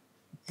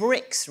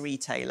bricks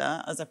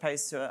retailer, as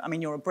opposed to, I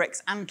mean, you're a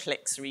bricks and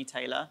clicks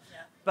retailer,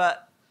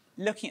 but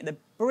looking at the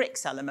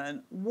bricks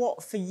element,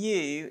 what for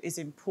you is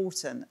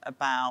important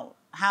about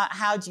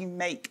how do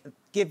you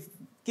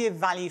give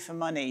value for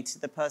money to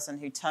the person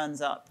who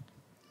turns up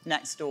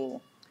next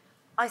door?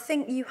 I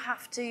think you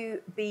have to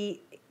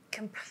be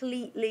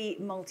completely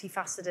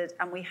multifaceted,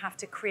 and we have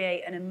to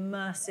create an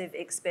immersive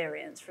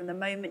experience from the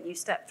moment you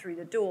step through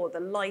the door, the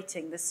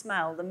lighting, the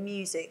smell, the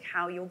music,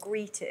 how you're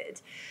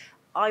greeted.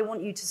 I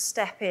want you to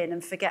step in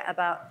and forget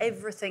about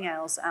everything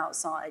else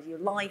outside, your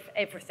life,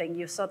 everything.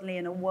 You're suddenly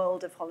in a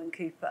world of Holland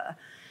Cooper.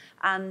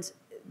 And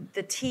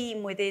the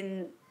team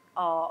within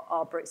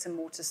our bricks and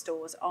mortar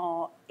stores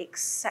are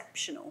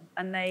exceptional,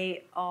 and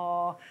they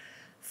are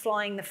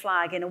flying the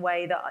flag in a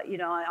way that, you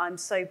know, I'm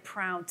so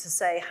proud to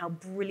say how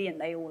brilliant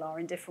they all are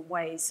in different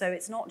ways. So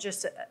it's not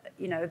just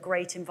a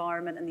great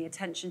environment and the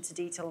attention to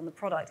detail on the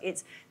product,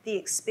 it's the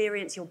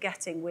experience you're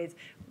getting with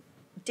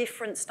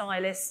different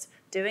stylists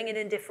doing it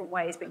in different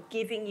ways, but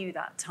giving you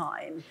that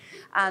time.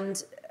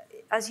 And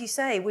as you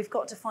say, we've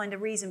got to find a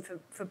reason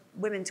for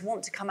women to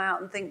want to come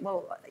out and think,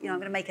 well, I'm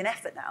going to make an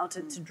effort now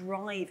to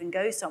drive and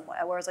go somewhere,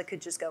 whereas I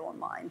could just go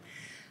online.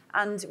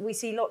 And we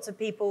see lots of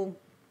people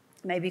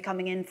maybe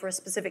coming in for a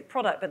specific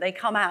product, but they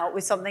come out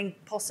with something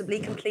possibly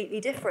completely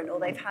different, or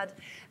they've had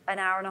an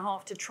hour and a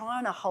half to try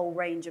on a whole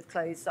range of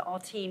clothes that our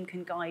team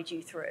can guide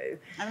you through.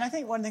 I mean, I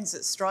think one of the things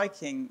that's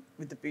striking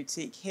with the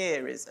boutique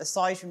here is,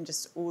 aside from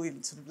just all the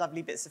sort of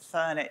lovely bits of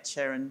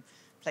furniture and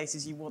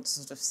places you want to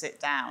sort of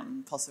sit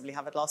down, possibly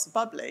have a glass of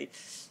bubbly,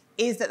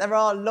 is that there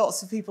are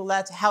lots of people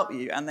there to help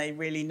you, and they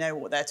really know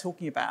what they're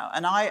talking about.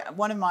 And I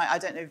don't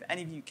know if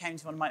any of you came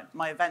to one of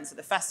my events at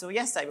the festival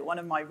yesterday, but one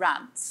of my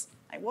rants,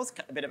 it was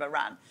a bit of a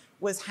rant,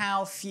 was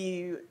how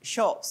few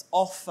shops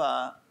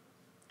offer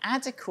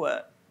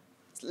adequate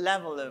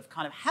level of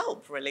kind of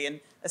help, really,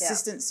 and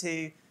assistants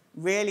who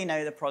really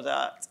know the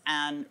product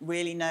and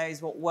really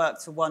knows what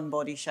works for one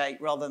body shape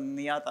rather than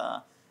the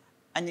other.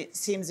 And it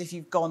seems if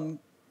you've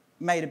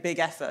made a big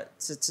effort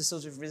to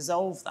sort of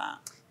resolve that.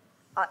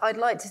 I'd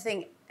like to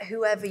think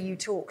whoever you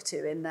talk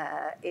to in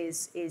there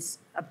is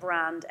a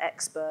brand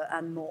expert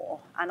and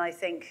more. And I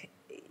think,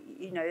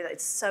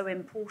 it's so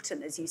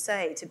important, as you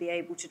say, to be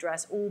able to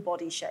dress all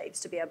body shapes,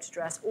 to be able to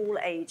dress all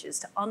ages,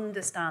 to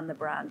understand the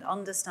brand,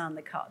 understand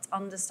the cuts,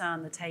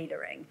 understand the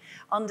tailoring,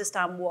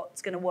 understand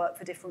what's going to work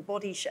for different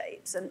body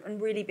shapes,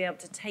 and really be able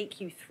to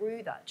take you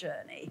through that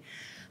journey.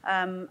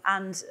 And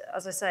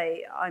as I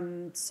say,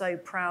 I'm so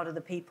proud of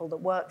the people that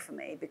work for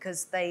me,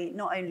 because they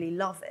not only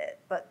love it,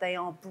 but they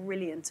are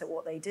brilliant at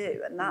what they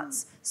do. And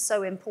that's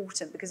so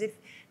important, because if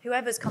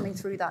whoever's coming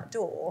through that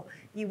door,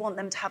 you want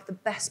them to have the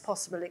best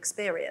possible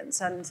experience.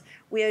 And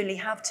we only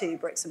have 2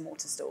 bricks and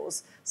mortar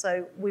stores,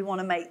 so we want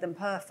to make them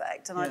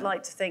perfect. And I'd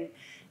like to think,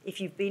 if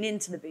you've been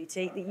into the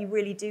boutique, that you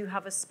really do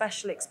have a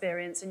special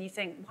experience and you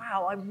think,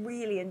 wow, I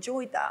really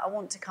enjoyed that. I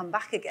want to come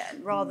back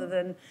again, rather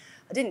than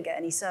I didn't get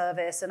any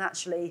service and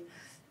actually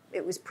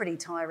it was pretty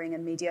tiring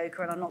and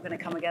mediocre and I'm not going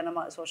to come again, I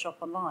might as well shop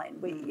online.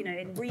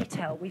 In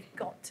retail, we've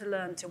got to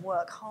learn to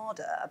work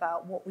harder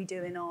about what we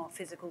do in our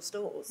physical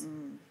stores.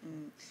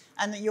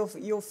 And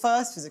your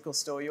first physical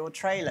store, your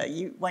trailer,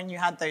 when you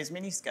had those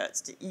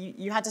miniskirts,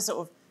 you had to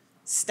sort of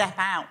step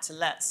out to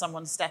let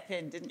someone step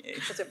in, didn't you?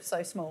 Because it was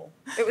so small.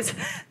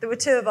 There were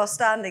 2 of us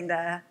standing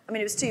there. I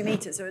mean, it was 2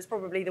 metres, so it was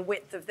probably the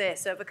width of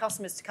this. So for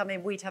customers to come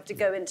in, we'd have to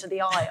go into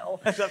the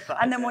aisle.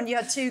 And then when you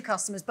had 2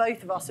 customers,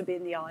 both of us would be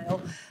in the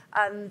aisle.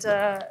 And,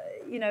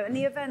 and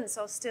the events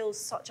are still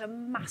such a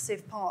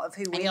massive part of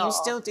who we are. And you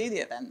still do the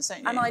events,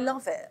 don't you? And I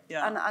love it.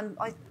 Yeah. And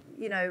I,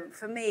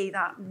 for me,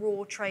 that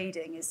raw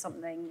trading is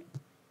something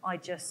I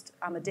just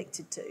am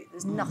addicted to.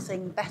 There's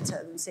nothing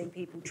better than seeing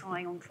people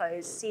trying on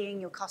clothes,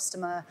 seeing your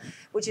customer,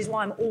 which is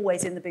why I'm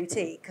always in the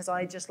boutique, because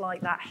I just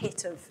like that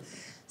hit of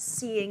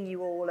seeing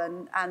you all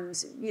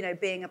and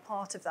being a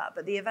part of that.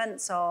 But the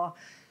events are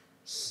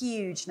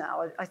huge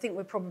now. I think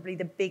we're probably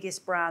the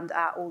biggest brand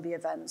at all the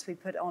events. We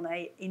put on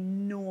an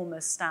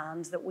enormous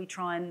stand that we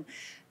try and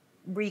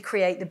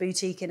recreate the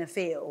boutique in a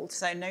field.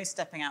 So no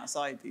stepping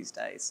outside these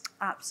days?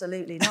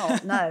 Absolutely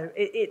not. No,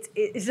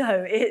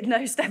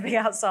 no stepping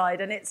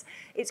outside, and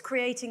it's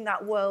creating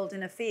that world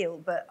in a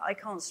field. But I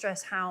can't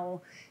stress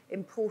how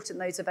important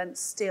those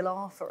events still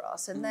are for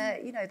us, and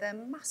they're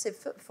massive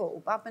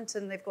footfall.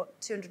 Badminton, they've got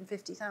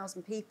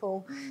 250,000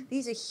 people.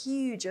 These are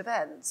huge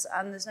events,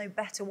 and there's no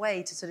better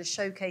way to sort of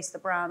showcase the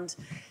brand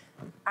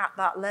at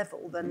that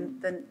level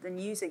than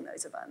using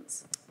those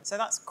events. So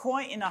that's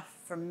quite enough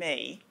from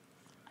me.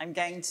 I'm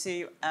going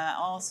to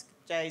ask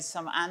Jade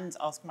and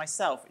ask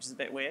myself, which is a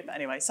bit weird, but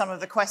anyway, some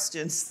of the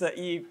questions that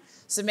you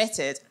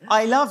submitted.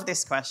 I love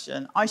this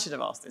question. I should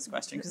have asked this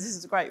question because this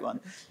is a great one.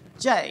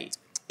 Jade,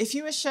 if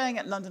you were showing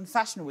at London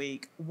Fashion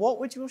Week, what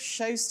would your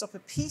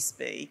showstopper piece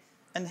be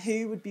and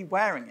who would be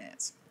wearing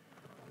it?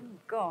 Oh,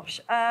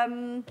 gosh.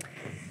 I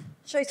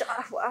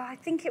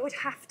think it would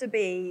have to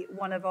be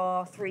one of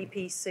our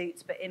 3-piece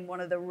suits, but in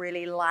one of the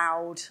really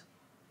loud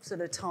sort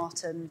of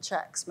tartan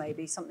checks,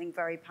 maybe something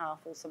very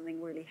powerful,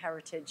 something really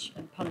heritage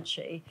and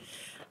punchy.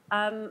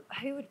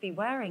 Who would be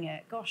wearing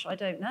it? Gosh, I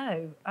don't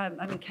know. I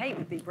mean, Kate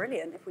would be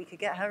brilliant if we could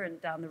get her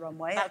down the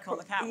runway. Back on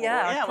the catwalk.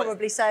 Yeah, I'd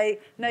probably say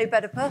no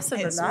better person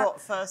than that. It's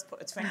what first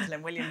put a twinkle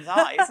in William's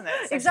eye, isn't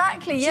it? So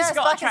exactly, yes,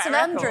 back at St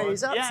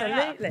Andrews,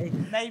 absolutely.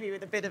 Yeah. Maybe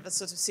with a bit of a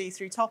sort of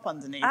see-through top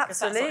underneath.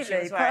 Absolutely, that's what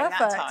she was wearing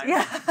perfect. That time.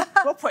 Yeah.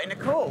 We'll put in a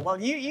call.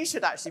 Well, you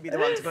should actually be the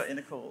one to put in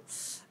a call.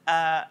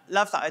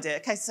 Love that idea.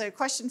 Okay, so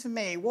question for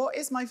me. What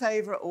is my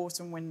favourite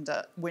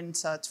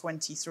autumn-winter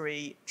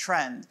 23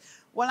 trend?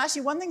 Well,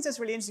 actually, one thing that's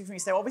really interesting for me,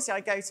 so obviously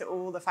I go to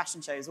all the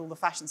fashion shows, all the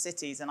fashion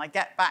cities, and I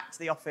get back to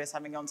the office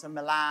having gone to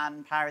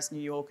Milan, Paris, New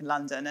York, and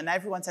London, and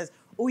everyone says,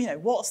 oh,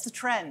 what's the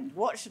trend?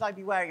 What should I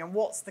be wearing, and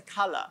what's the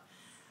colour?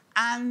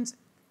 And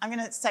I'm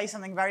going to say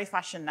something very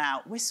fashion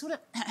now. We're sort of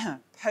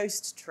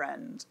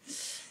post-trend,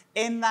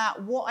 in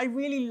that what I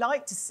really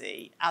like to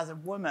see as a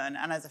woman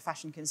and as a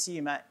fashion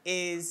consumer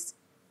is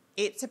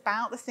it's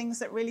about the things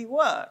that really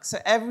work. So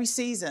every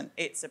season,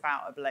 it's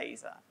about a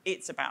blazer.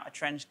 It's about a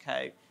trench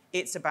coat.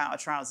 It's about a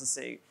trouser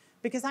suit.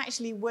 Because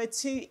actually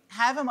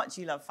however much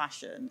you love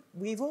fashion,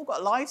 we've all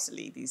got lives to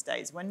lead these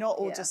days. We're not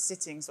all just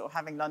sitting sort of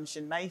having lunch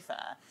in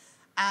Mayfair.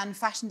 And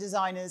fashion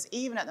designers,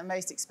 even at the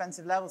most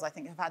expensive levels, I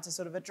think have had to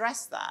sort of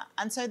address that.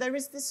 And so there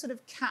is this sort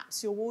of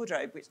capsule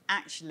wardrobe, which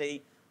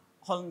actually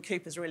Holland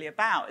Cooper is really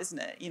about, isn't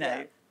it? You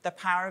know, the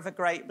power of a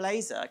great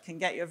blazer can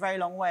get you a very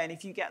long way. And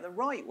if you get the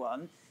right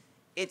one,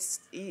 it's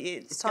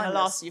going to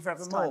last you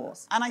forevermore.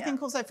 And I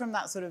think also from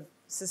that sort of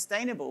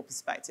sustainable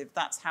perspective,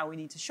 that's how we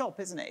need to shop,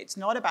 isn't it? It's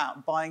not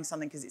about buying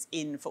something because it's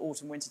in for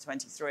autumn winter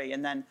 23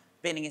 and then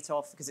binning it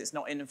off because it's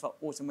not in for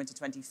autumn winter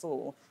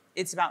 24.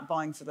 It's about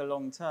buying for the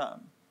long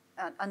term.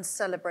 And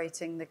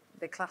celebrating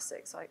the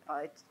classics.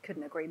 I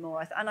couldn't agree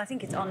more. And I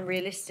think it's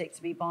unrealistic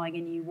to be buying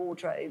a new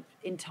wardrobe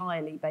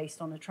entirely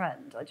based on a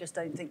trend. I just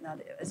don't think that,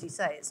 as you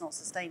say, it's not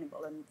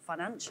sustainable, and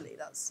financially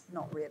that's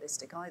not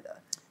realistic either.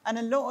 And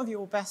a lot of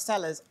your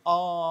bestsellers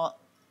are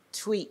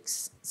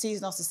tweaks.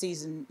 Season after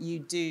season, you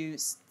do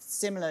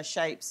similar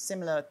shapes,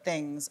 similar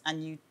things,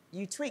 and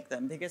you tweak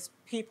them because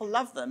people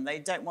love them.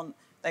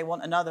 They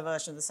want another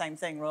version of the same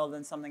thing rather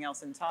than something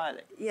else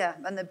entirely. Yeah,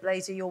 and the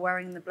blazer you're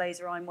wearing and the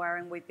blazer I'm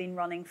wearing, we've been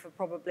running for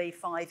probably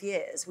 5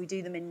 years. We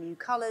do them in new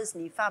colours,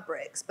 new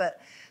fabrics, but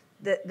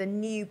the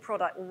new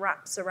product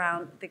wraps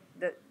around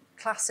the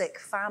classic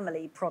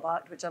family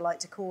product, which I like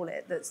to call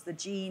it, that's the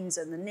jeans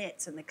and the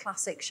knits and the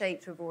classic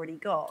shapes we've already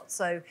got.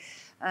 So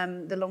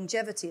the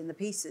longevity in the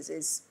pieces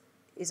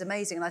is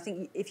amazing. And I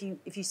think if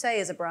you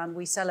say as a brand,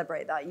 we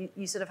celebrate that,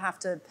 you sort of have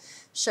to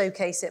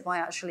showcase it by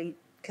actually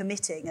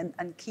committing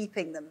and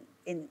keeping them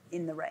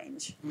in the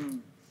range.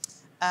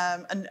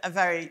 And a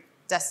very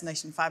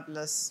Destination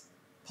Fabulous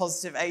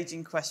positive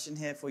ageing question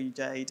here for you,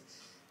 Jade.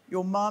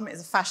 Your mum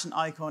is a fashion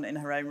icon in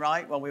her own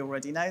right. Well, we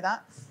already know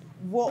that.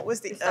 What was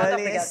the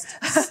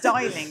earliest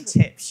styling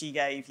tip she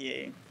gave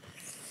you?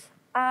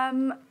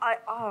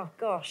 Oh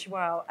gosh,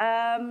 wow.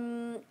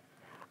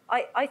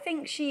 I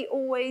think she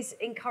always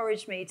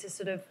encouraged me to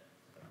sort of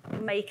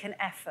make an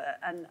effort,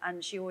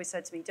 and she always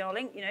said to me,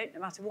 darling, you know, no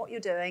matter what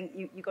you're doing,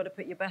 you've got to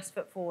put your best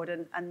foot forward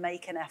and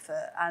make an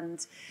effort.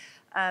 And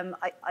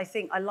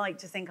I like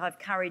to think I've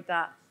carried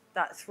that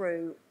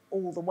through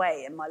all the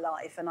way in my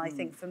life. And I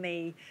think for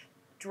me,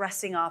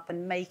 dressing up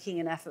and making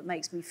an effort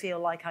makes me feel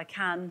like I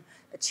can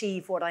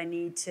achieve what I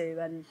need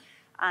to.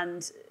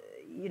 And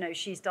you know,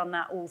 she's done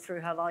that all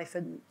through her life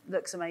and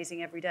looks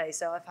amazing every day.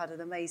 So I've had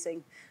an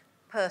amazing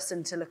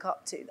person to look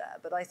up to there.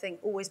 But I think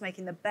always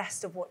making the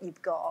best of what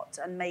you've got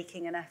and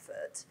making an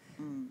effort,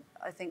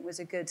 I think was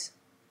a good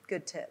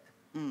tip.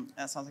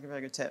 That sounds like a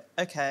very good tip.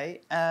 Okay,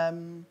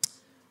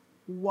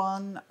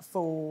 one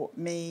for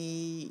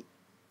me.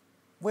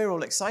 We're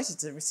all excited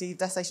to receive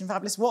Destination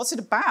Fabulous. What's it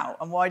about,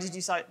 and why did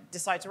you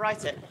decide to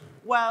write it?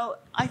 Well,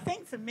 I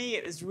think for me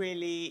it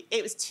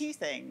was two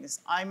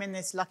things. I'm in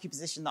this lucky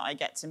position that I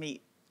get to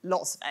meet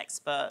lots of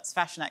experts,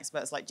 fashion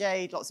experts like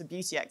Jade, lots of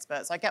beauty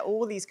experts. I get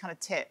all these kind of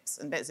tips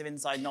and bits of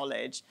inside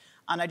knowledge,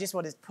 and I just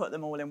wanted to put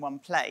them all in one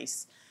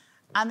place.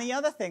 And the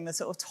other thing, the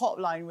sort of top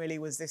line really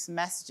was this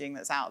messaging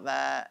that's out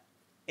there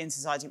in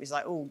society, which is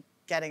like, oh,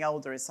 getting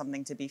older is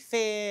something to be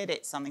feared,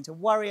 it's something to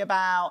worry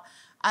about.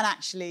 And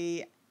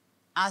actually,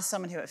 as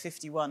someone who at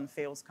 51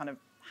 feels kind of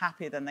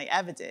happier than they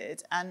ever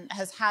did and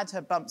has had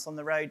her bumps on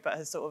the road, but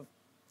has sort of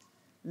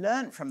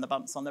learnt from the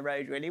bumps on the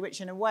road, really,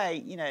 which in a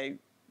way, you know,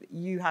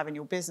 you have in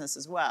your business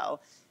as well.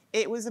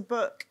 It was a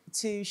book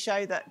to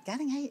show that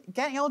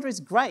getting older is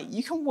great.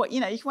 You can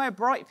wear a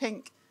bright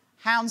pink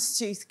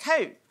houndstooth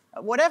coat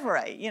at whatever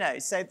age, you know.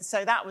 So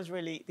that was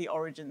really the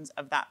origins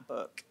of that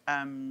book.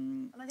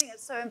 And I think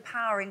it's so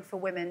empowering for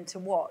women to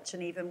watch,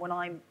 and even when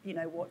I'm, you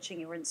know, watching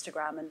your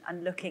Instagram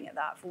and looking at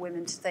that, for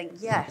women to think,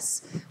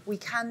 yes, we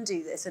can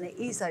do this, and it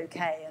is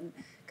okay. And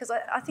because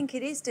I think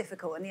it is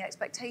difficult, and the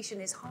expectation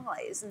is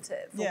high, isn't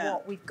it, for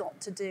what we've got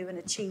to do and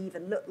achieve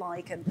and look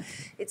like, and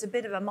it's a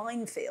bit of a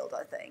minefield,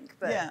 I think.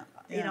 But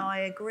you know, I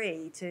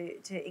agree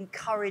to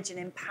encourage and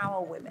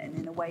empower women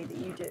in a way that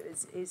you do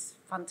is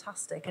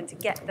fantastic, and to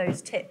get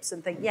those tips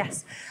and think,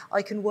 yes,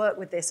 I can work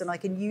with this and I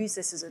can use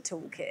this as a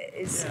toolkit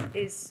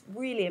is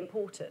really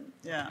important.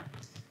 Yeah.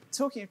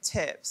 Talking of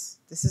tips,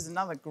 this is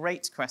another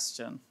great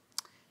question.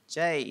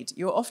 Jade,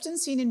 you're often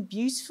seen in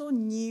beautiful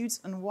nudes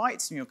and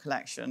whites in your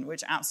collection,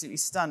 which are absolutely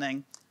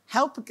stunning.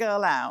 Help a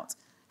girl out.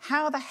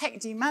 How the heck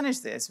do you manage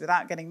this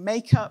without getting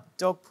makeup,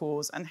 dog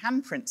paws, and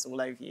handprints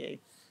all over you?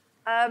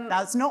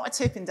 Now, it's not a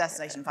tip in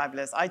Destination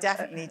Fabulous. I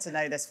definitely need to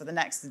know this for the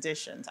next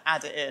edition to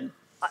add it in.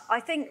 I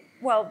think,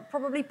 well,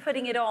 probably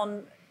putting it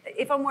on.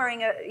 If I'm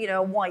wearing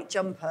a white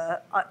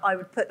jumper, I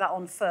would put that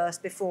on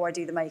first before I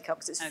do the makeup,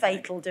 because it's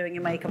fatal doing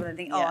your makeup and then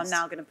think, oh, I'm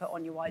now going to put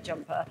on your white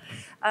jumper.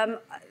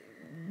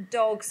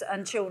 dogs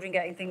and children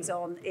getting things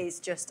on is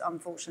just,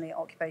 unfortunately,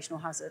 occupational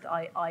hazard.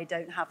 I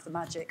don't have the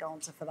magic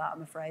answer for that,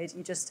 I'm afraid.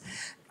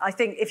 I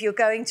think if you're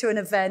going to an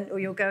event or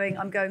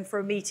I'm going for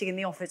a meeting in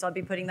the office, I'd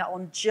be putting that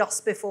on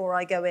just before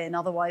I go in.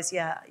 Otherwise,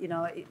 yeah,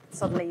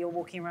 suddenly you're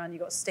walking around,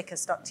 you've got a sticker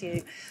stuck to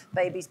you,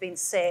 baby's been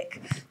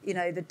sick,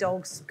 the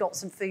dog's got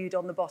some food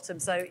on the bottom.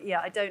 So,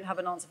 yeah, I don't have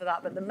an answer for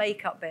that. But the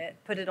makeup bit,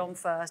 put it on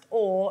first.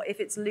 Or if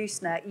it's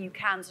loose neck, you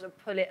can sort of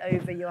pull it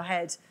over your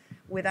head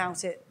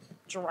without it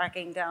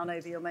dragging down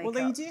over your makeup.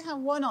 Although you do have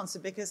one answer,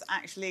 because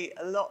actually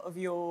a lot of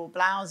your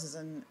blouses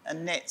and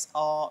knits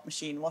are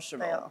machine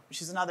washable,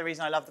 which is another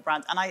reason I love the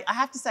brand. And I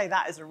have to say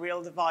that is a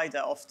real divider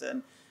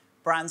often.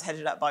 Brands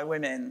headed up by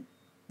women,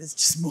 there's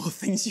just more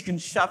things you can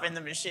shove in the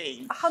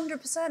machine.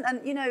 100%.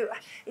 And,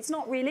 it's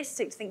not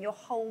realistic to think your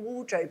whole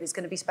wardrobe is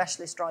going to be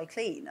specialist dry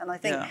clean. And I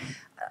think,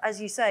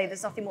 as you say,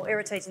 there's nothing more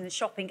irritating than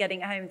shopping,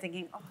 getting it home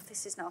thinking, oh,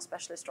 this is now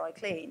specialist dry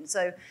clean.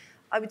 So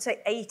I would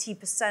say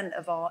 80%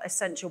 of our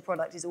essential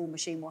product is all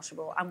machine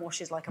washable and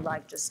washes like a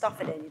rag. Just stuff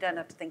it in. You don't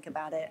have to think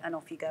about it, and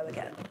off you go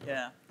again.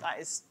 Yeah, that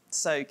is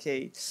so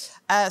key.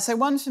 So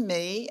one for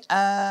me,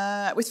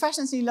 with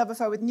fashions you love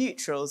affair with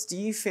neutrals, do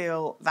you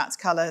feel that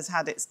colour has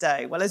had its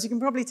day? Well, as you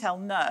can probably tell,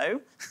 no.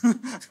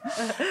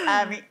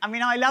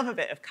 I love a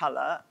bit of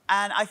colour,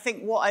 and I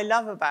think what I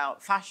love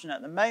about fashion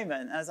at the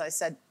moment, as I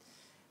said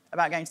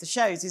about going to the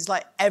shows, is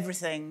like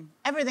everything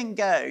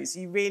goes.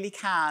 You really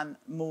can,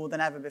 more than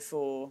ever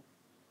before,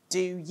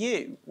 do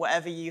you,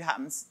 whatever you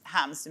happens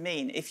to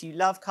mean. If you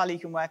love colour, you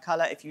can wear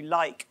colour. If you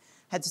like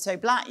head to toe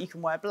black, you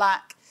can wear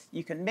black.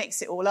 You can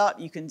mix it all up.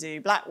 You can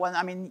do black one.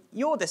 I mean,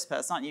 you're this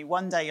person, aren't you?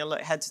 One day you'll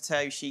look head to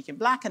toe chic in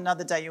black.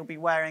 Another day you'll be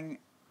wearing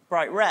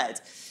bright red.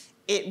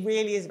 It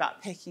really is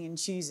about picking and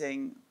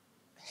choosing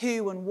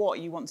who and what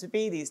you want to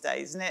be these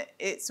days. And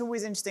it's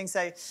always interesting.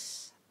 So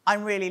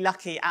I'm really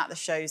lucky at the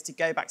shows to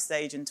go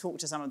backstage and talk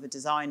to some of the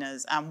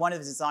designers. And one of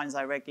the designers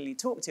I regularly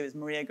talk to is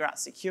Maria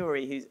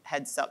Grazia-Chiuri, who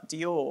heads up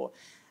Dior.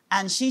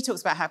 And she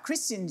talks about how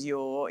Christian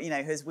Dior,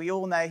 as we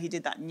all know, he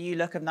did that new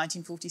look of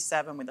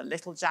 1947 with a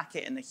little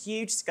jacket and a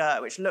huge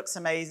skirt, which looks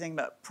amazing,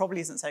 but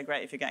probably isn't so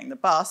great if you're getting the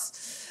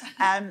bus.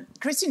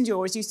 Christian Dior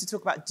was used to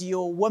talk about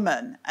Dior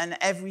woman, and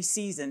every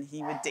season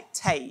he would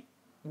dictate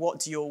what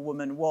Dior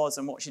woman was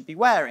and what she'd be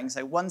wearing.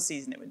 So one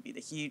season it would be the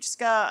huge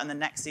skirt, and the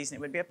next season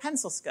it would be a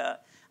pencil skirt.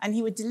 And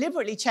he would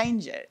deliberately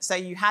change it, so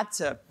you had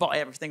to buy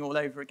everything all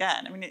over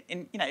again. I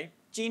mean,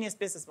 genius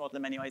business model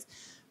in many ways.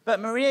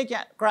 But Maria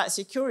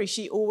Grazia-Chiuri,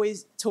 she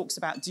always talks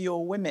about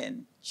Dior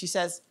women. She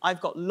says,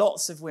 I've got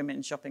lots of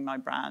women shopping my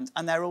brand,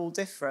 and they're all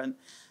different.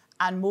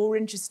 And more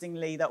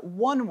interestingly, that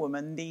one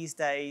woman these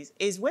days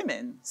is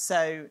women.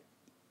 So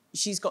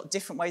she's got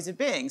different ways of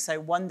being. So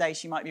one day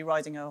she might be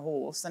riding her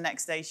horse, the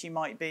next day she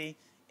might be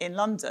in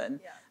London.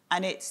 Yeah.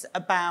 And it's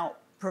about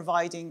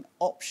providing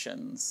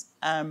options.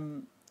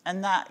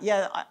 And that,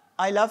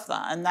 I love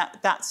that. And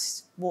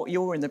that's what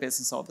you're in the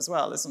business of as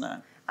well, isn't it?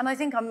 And I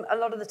think a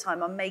lot of the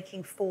time I'm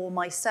making for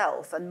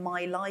myself, and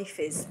my life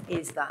is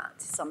that.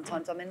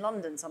 Sometimes I'm in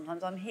London,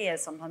 sometimes I'm here,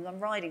 sometimes I'm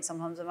riding,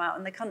 sometimes I'm out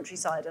in the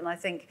countryside. And I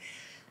think,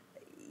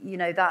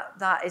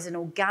 that is an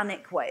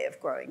organic way of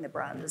growing the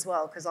brand as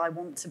well, because I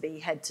want to be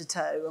head to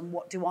toe. And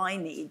what do I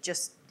need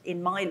just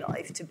in my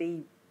life to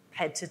be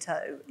head to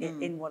toe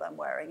in what I'm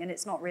wearing? And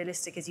it's not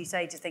realistic, as you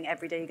say, to think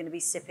every day you're going to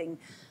be sipping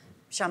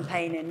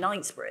champagne in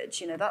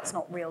Knightsbridge. That's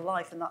not real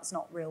life, and that's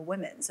not real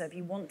women. So if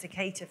you want to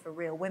cater for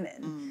real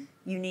women,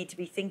 you need to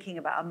be thinking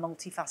about a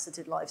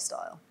multifaceted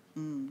lifestyle.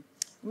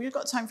 We've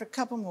got time for a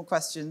couple more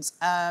questions.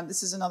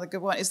 This is another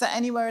good one. Is there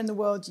anywhere in the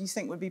world you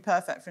think would be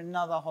perfect for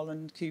another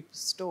Holland Cooper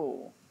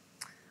store?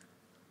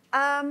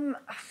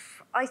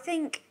 I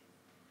think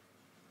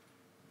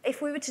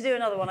if we were to do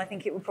another one, I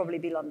think it would probably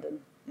be London,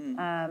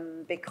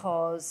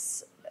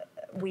 because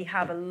we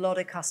have a lot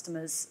of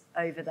customers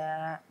over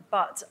there.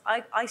 But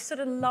I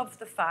sort of love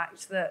the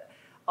fact that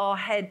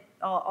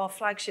our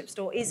flagship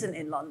store isn't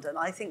in London.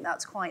 I think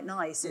that's quite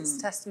nice. It's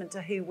a testament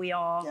to who we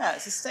are. Yeah,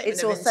 it's a statement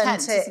it's of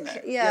authentic. Intent, isn't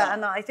it? Yeah,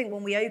 and I think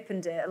when we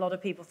opened it, a lot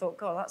of people thought,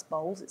 God, that's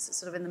bold. It's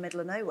sort of in the middle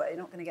of nowhere. You're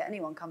not going to get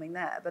anyone coming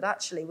there. But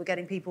actually, we're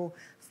getting people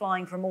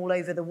flying from all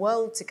over the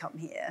world to come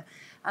here.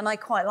 And I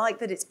quite like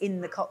that it's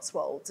in the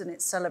Cotswolds and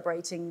it's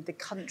celebrating the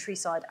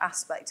countryside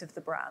aspect of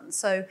the brand.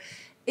 So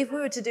if we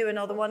were to do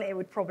another one, it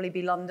would probably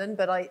be London.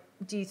 But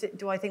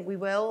do I think we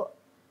will?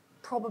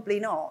 Probably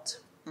not.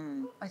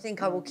 I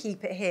think I will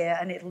keep it here,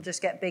 and it'll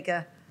just get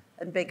bigger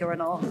and bigger,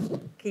 and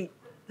I'll keep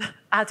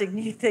adding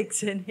new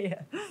things in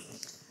here.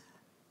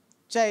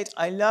 Jade,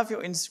 I love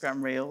your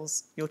Instagram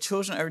reels. Your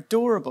children are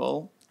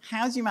adorable.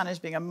 How do you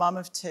manage being a mum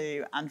of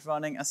two and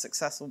running a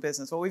successful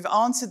business? Well, we've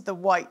answered the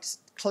white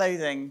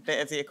clothing bit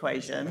of the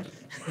equation.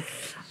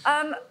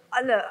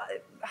 Look,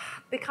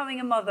 becoming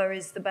a mother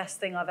is the best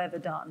thing I've ever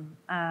done.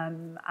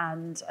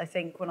 And I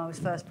think when I was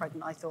first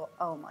pregnant, I thought,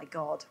 oh my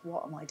God,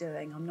 what am I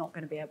doing? I'm not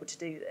going to be able to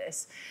do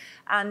this.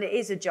 And it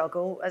is a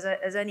juggle,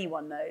 as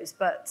anyone knows.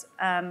 But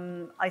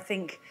I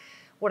think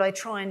what I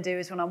try and do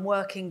is when I'm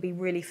working, be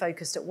really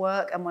focused at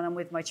work. And when I'm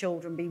with my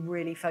children, be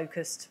really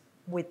focused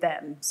with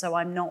them. So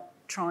I'm not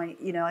trying,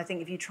 you know, I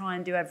think if you try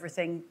and do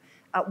everything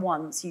at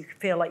once, you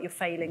feel like you're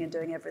failing and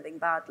doing everything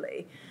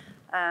badly.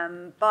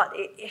 But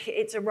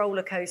it's a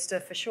roller coaster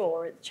for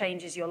sure. It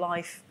changes your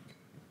life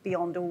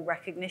beyond all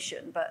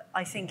recognition, but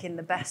I think in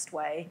the best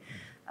way.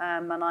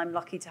 And I'm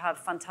lucky to have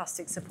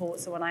fantastic support.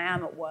 So when I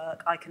am at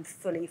work, I can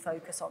fully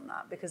focus on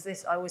that, because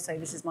I always say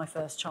this is my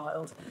first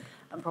child,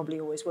 and probably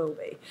always will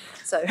be.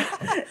 So,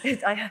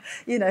 I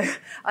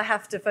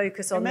have to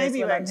focus on maybe this. Maybe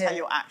you won't tell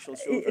your actual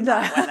children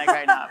that when they're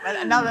grown up.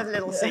 Another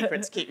little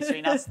secret to keep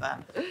between us there.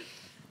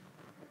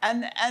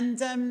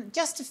 And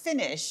just to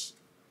finish,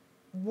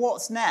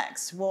 what's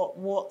next? What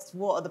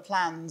are the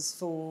plans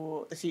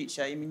for the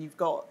future? I mean, you've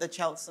got the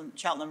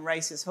Cheltenham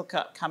Races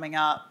hookup coming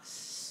up.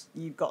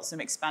 You've got some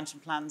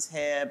expansion plans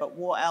here, but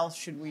what else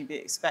should we be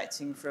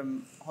expecting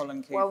from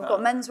Holland Cooper? Well, we've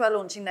got menswear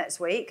launching next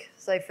week.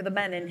 So for the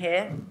men in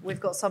here, we've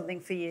got something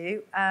for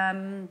you.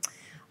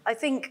 I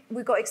think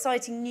we've got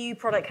exciting new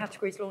product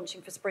categories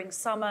launching for spring,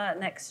 summer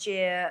next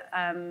year.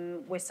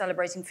 We're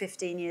celebrating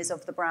 15 years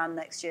of the brand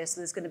next year, so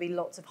there's going to be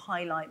lots of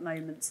highlight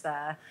moments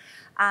there.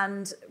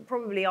 And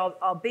probably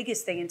our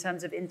biggest thing in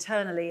terms of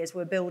internally is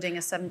we're building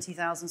a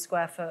 70,000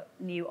 square foot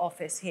new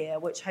office here,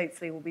 which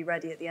hopefully will be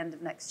ready at the end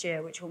of next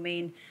year, which will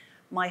mean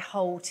my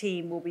whole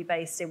team will be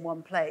based in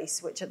one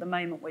place, which at the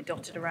moment we're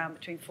dotted around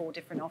between 4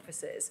 different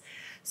offices.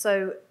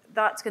 So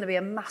that's going to be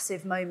a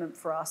massive moment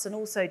for us, and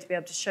also to be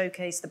able to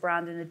showcase the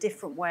brand in a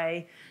different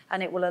way,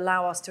 and it will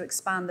allow us to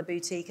expand the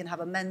boutique and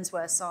have a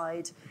menswear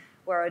side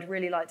where I'd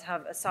really like to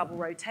have a Savile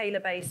Row tailor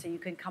base, so you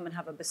can come and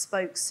have a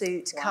bespoke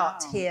suit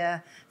cut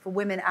here for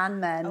women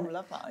and men. Oh, I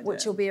love that idea.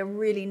 Which will be a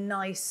really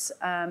nice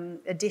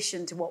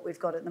addition to what we've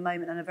got at the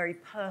moment, and a very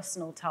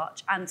personal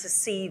touch, and to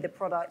see the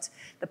product,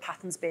 the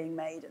patterns being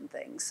made and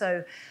things.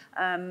 So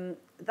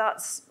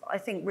that's, I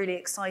think, really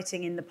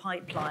exciting in the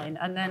pipeline.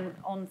 And then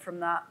on from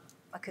that,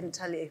 I couldn't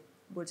tell you.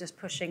 We're just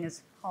pushing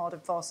as hard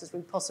and fast as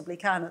we possibly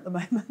can at the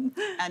moment.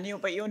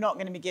 But you're not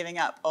going to be giving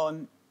up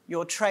on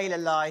your trailer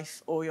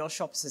life or your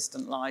shop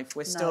assistant life.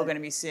 We're still going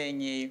to be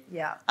seeing you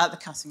at the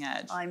cutting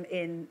edge. I'm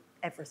in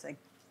everything.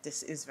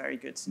 This is very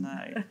good to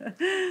know.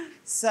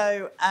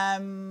 So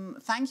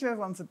thank you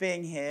everyone for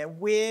being here.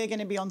 We're going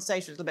to be on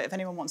stage for a little bit. If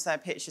anyone wants their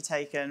picture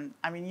taken,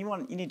 I mean, you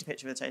need a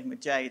picture taken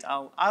with Jade.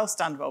 I'll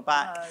stand well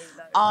back.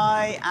 No.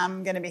 I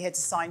am going to be here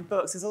to sign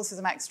books. There's also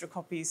some extra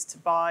copies to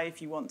buy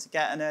if you want to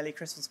get an early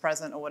Christmas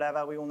present or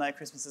whatever. We all know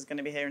Christmas is going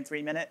to be here in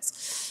 3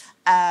 minutes.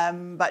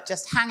 But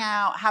just hang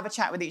out, have a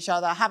chat with each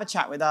other, have a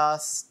chat with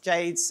us.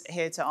 Jade's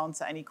here to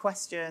answer any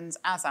questions,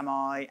 as am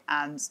I.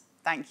 And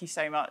thank you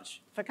so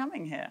much for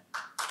coming here.